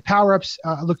the power-ups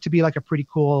look to be like a pretty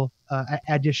cool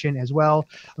addition as well.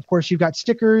 Of course, you've got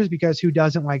stickers, because who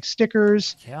doesn't like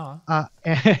stickers? Yeah.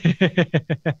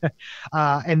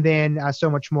 And then so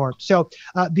much more. So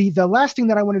the last thing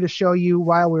that I wanted to show you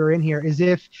while we were in here is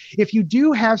if you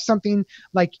do have something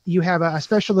like you have a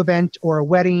special event or a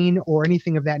wedding or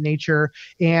anything of that nature,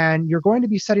 and you're going to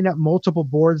be setting up multiple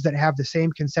boards that have the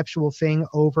same conceptual thing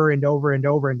over and over and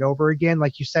over and over again,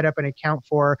 like you set up an account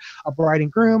for a bride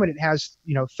and groom and it has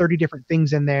 30 different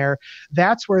things in there,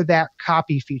 that's where that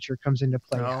copy feature comes into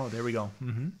play. Oh, there we go.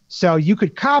 Mm-hmm. So you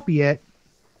could copy it,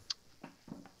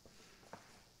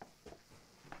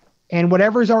 and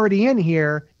whatever's already in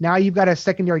here, now you've got a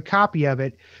secondary copy of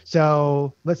it.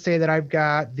 So let's say that I've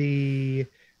got the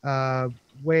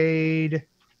Wade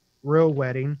Row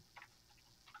wedding,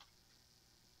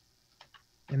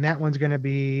 and that one's going to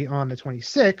be on the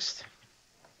 26th.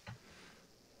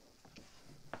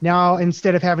 Now,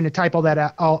 instead of having to type all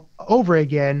that all over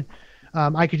again,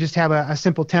 I could just have a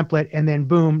simple template, and then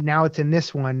boom, now it's in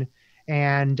this one,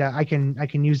 and I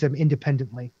can use them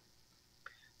independently.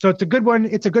 So it's a good one.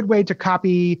 It's a good way to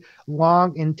copy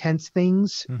long, intense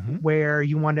things where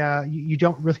you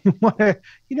don't want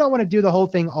to do the whole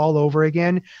thing all over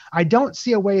again. I don't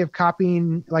see a way of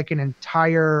copying like an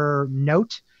entire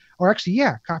note, or actually,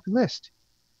 yeah, copy list.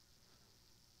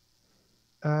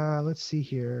 Let's see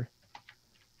here.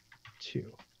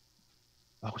 2.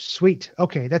 Oh, sweet.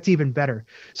 Okay, that's even better.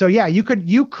 So yeah, you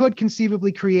could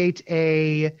conceivably create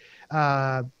a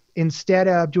instead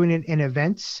of doing it in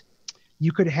events,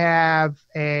 you could have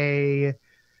a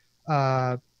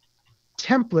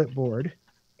template board,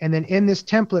 and then in this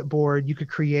template board, you could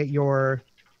create your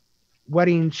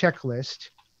wedding checklist,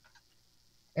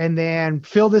 and then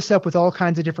fill this up with all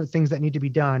kinds of different things that need to be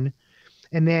done,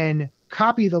 and then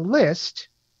copy the list.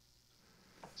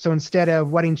 So instead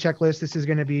of wedding checklist, this is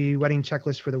going to be wedding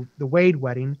checklist for the Wade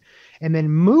wedding, and then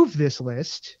move this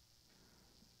list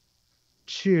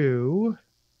to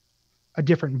a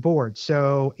different board.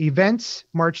 So events,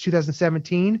 March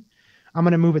 2017, I'm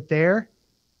going to move it there.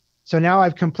 So now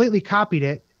I've completely copied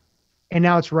it, and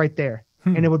now it's right there.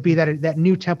 And it would be that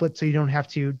new template, so you don't have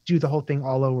to do the whole thing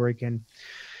all over again.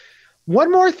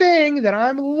 One more thing that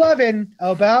I'm loving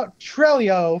about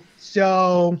Trello.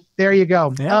 So there you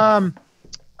go. Yeah.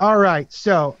 All right,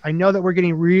 so I know that we're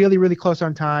getting really, really close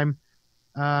on time.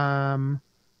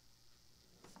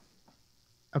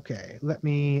 Okay,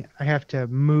 I have to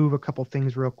move a couple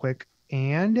things real quick,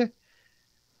 and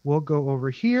we'll go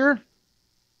over here.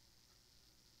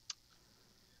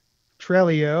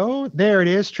 Trello, there it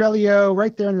is, Trello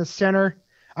right there in the center.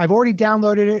 I've already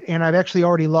downloaded it, and I've actually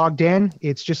already logged in.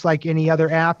 It's just like any other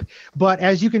app, but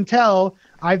as you can tell,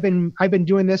 I've been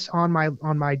doing this on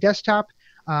my desktop.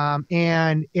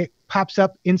 And it pops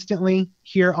up instantly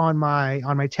here on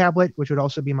my tablet, which would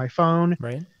also be my phone.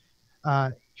 Right.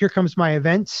 Here comes my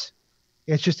events.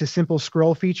 It's just a simple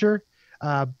scroll feature.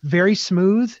 Very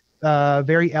smooth,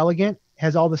 very elegant,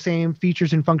 has all the same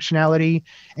features and functionality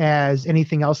as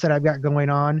anything else that I've got going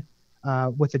on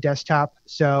with the desktop.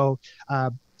 So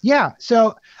yeah,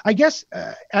 so I guess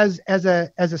as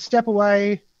a step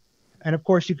away, and of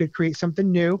course you could create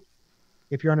something new.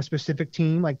 If you're on a specific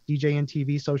team like DJN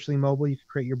TV, Socially Mobile, you can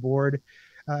create your board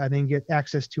and then get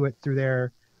access to it through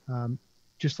there.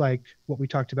 Just like what we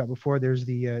talked about before, there's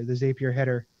the Zapier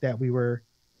header that we were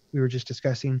just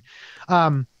discussing.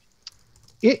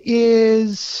 It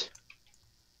is,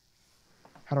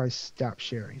 how do I stop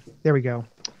sharing? There we go.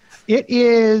 It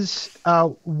is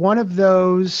one of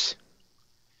those.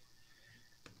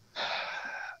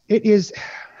 It is.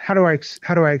 How do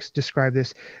I describe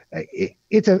this?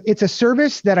 It's a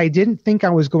service that I didn't think I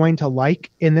was going to like,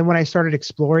 and then when I started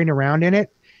exploring around in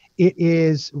it, it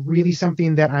is really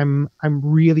something that I'm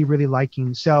really, really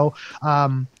liking. So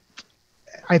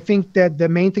I think that the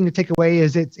main thing to take away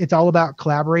is it's all about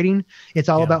collaborating. It's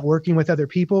all about working with other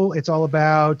people. It's all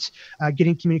about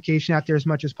getting communication out there as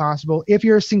much as possible. If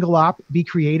you're a single op, be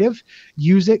creative.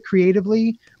 Use it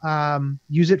creatively.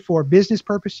 Use it for business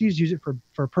purposes. Use it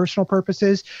for personal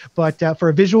purposes. But for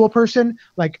a visual person,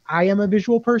 like I am a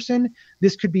visual person,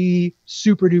 this could be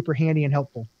super duper handy and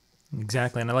helpful.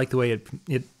 Exactly, and I like the way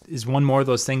it is one more of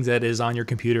those things that is on your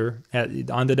computer,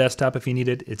 on the desktop if you need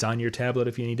it. It's on your tablet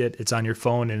if you need it. It's on your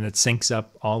phone, and it syncs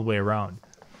up all the way around.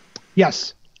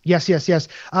 Yes, Yes, yes, yes.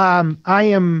 I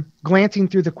am glancing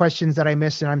through the questions that I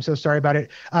missed, and I'm so sorry about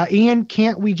it. Ian,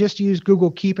 can't we just use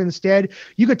Google Keep instead?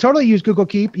 You could totally use Google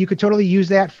Keep. You could totally use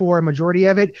that for a majority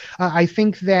of it. I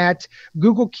think that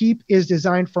Google Keep is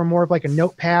designed for more of like a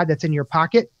notepad that's in your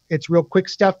pocket. It's real quick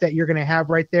stuff that you're going to have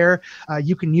right there.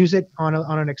 You can use it on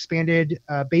an expanded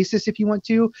basis if you want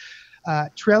to.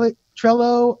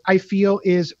 Trello, I feel,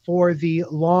 is for the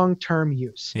long-term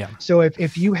use. Yeah. So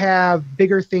if you have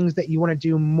bigger things that you want to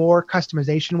do more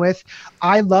customization with,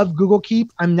 I love Google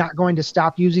Keep. I'm not going to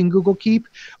stop using Google Keep,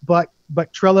 but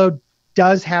Trello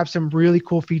does have some really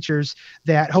cool features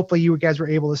that hopefully you guys were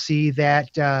able to see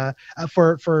that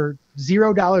for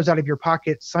 $0 out of your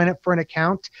pocket, sign up for an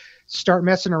account, start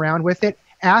messing around with it.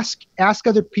 Ask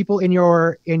other people in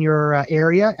your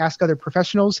area. Ask other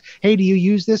professionals. Hey, do you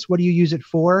use this? What do you use it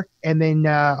for? And then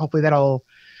hopefully that'll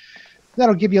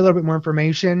give you a little bit more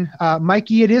information.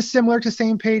 Mikey, it is similar to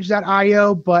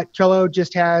samepage.io, but Trello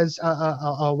just has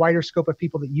a wider scope of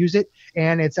people that use it,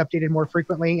 and it's updated more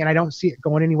frequently. And I don't see it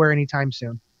going anywhere anytime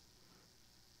soon.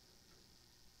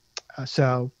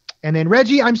 And then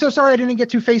Reggie, I'm so sorry I didn't get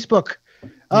to Facebook.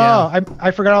 Oh, Yeah. I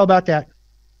forgot all about that.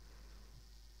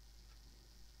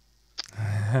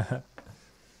 Let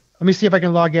me see if I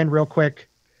can log in real quick,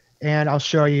 and I'll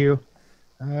show you.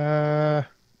 Yeah,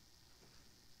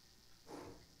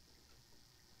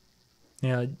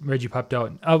 Reggie popped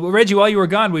out. Reggie, while you were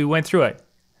gone, we went through it.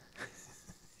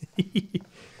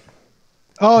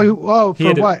 For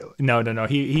what? No.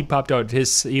 He popped out.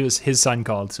 His son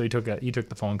called, so he took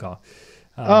the phone call.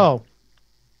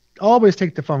 Always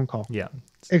take the phone call. Yeah,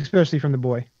 especially from the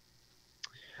boy.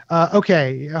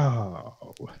 Okay. Oh,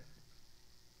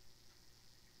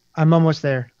 I'm almost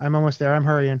there. I'm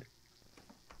hurrying.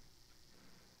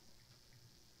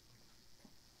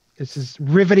 This is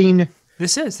riveting.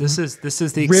 This is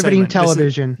the riveting excitement.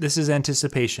 television. This is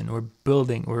anticipation. We're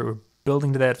building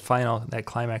to that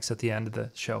climax at the end of the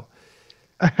show.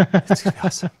 It's gonna be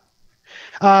awesome.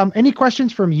 Any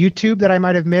questions from YouTube that I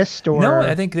might have missed? Or no,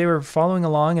 I think they were following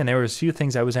along, and there was a few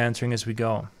things I was answering as we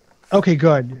go. Okay,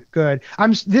 good.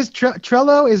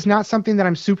 Trello is not something that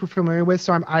I'm super familiar with,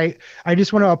 so I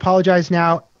just want to apologize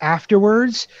now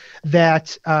afterwards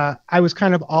that I was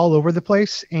kind of all over the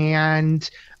place, and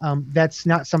that's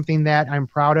not something that I'm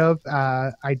proud of.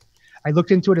 I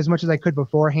looked into it as much as I could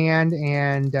beforehand,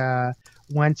 and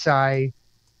once I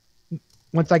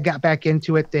got back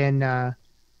into it, then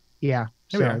yeah.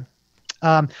 So.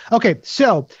 Okay,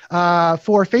 so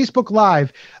for Facebook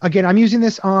Live, again, I'm using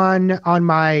this on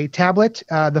my tablet.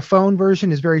 The phone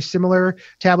version is very similar.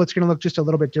 Tablet's going to look just a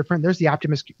little bit different. There's the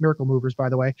Optimist Miracle Movers, by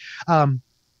the way.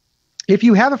 If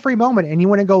you have a free moment and you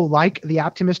want to go like the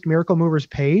Optimist Miracle Movers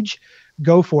page,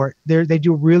 go for it. They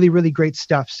do really, really great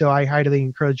stuff, so I highly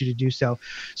encourage you to do so.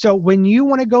 So when you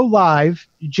want to go live,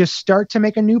 just start to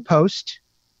make a new post.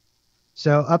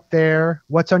 So up there,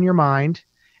 what's on your mind,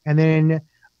 and then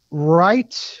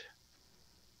right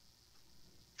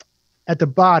at the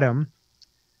bottom,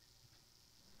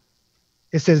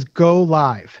 it says go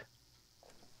live.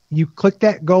 You click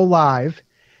that go live,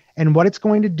 and what it's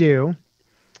going to do,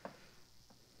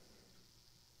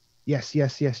 yes,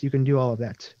 you can do all of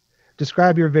that.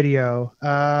 Describe your video,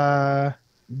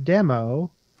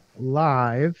 demo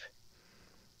live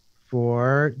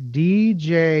for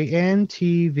DJN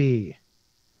TV.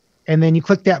 And then you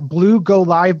click that blue go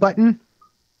live button.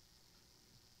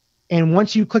 And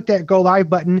once you click that go live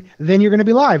button, then you're going to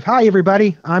be live. Hi,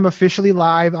 everybody. I'm officially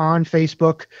live on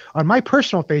Facebook, on my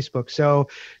personal Facebook. So,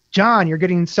 John, you're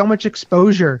getting so much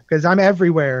exposure because I'm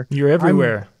everywhere. You're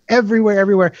everywhere.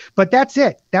 Everywhere. But that's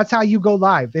it. That's how you go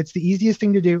live. It's the easiest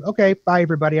thing to do. Okay, bye,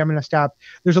 everybody. I'm going to stop.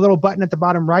 There's a little button at the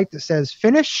bottom right that says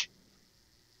finish.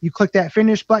 You click that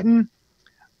finish button.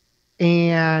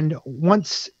 And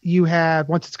once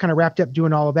it's kind of wrapped up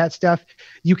doing all of that stuff,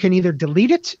 you can either delete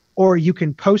it or you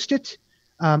can post it.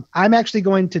 I'm actually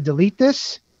going to delete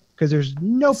this because there's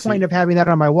no point of having that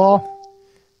on my wall.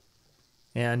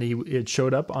 And it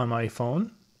showed up on my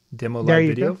phone. Demo There live you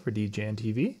video go. for DJN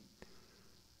TV.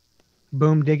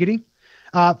 Boom diggity.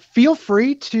 Feel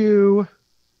free to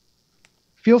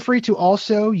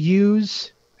also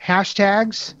use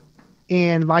hashtags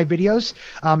in live videos.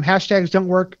 Hashtags don't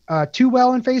work too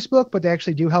well in Facebook, but they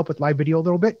actually do help with live video a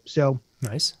little bit. So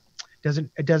Nice.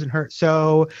 it doesn't hurt.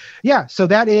 So yeah, so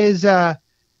that is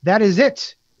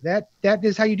it. That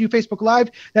is how you do Facebook Live.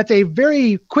 That's a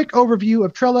very quick overview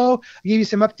of Trello. I gave you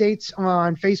some updates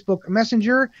on Facebook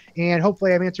Messenger, and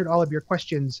hopefully I've answered all of your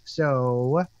questions.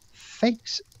 So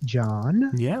thanks,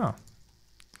 John. Yeah.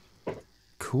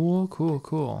 Cool.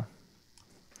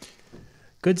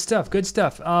 Good stuff.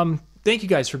 thank you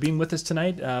guys for being with us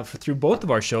tonight through both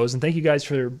of our shows, and thank you guys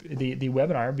for the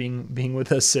webinar, being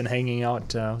with us and hanging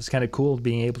out. It was kind of cool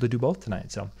being able to do both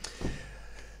tonight. So,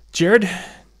 Jared,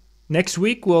 next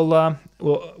week we'll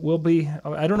be.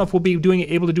 I don't know if we'll be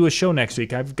able to do a show next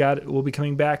week. We'll be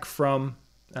coming back from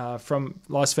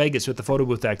Las Vegas with the Photo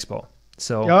Booth Expo.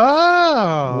 So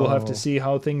we'll have to see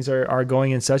how things are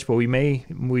going and such. But we may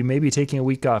be taking a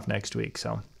week off next week.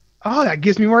 So. Oh, that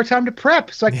gives me more time to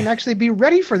prep so I can actually be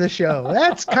ready for the show.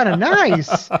 That's kind of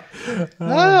nice.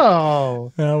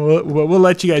 Oh. We'll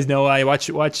let you guys know. I watch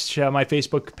my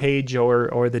Facebook page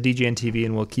or the DJN TV,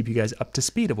 and we'll keep you guys up to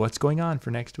speed of what's going on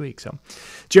for next week. So,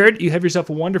 Jared, you have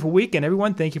yourself a wonderful week, and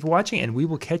everyone, thank you for watching, and we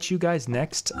will catch you guys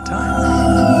next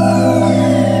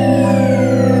time.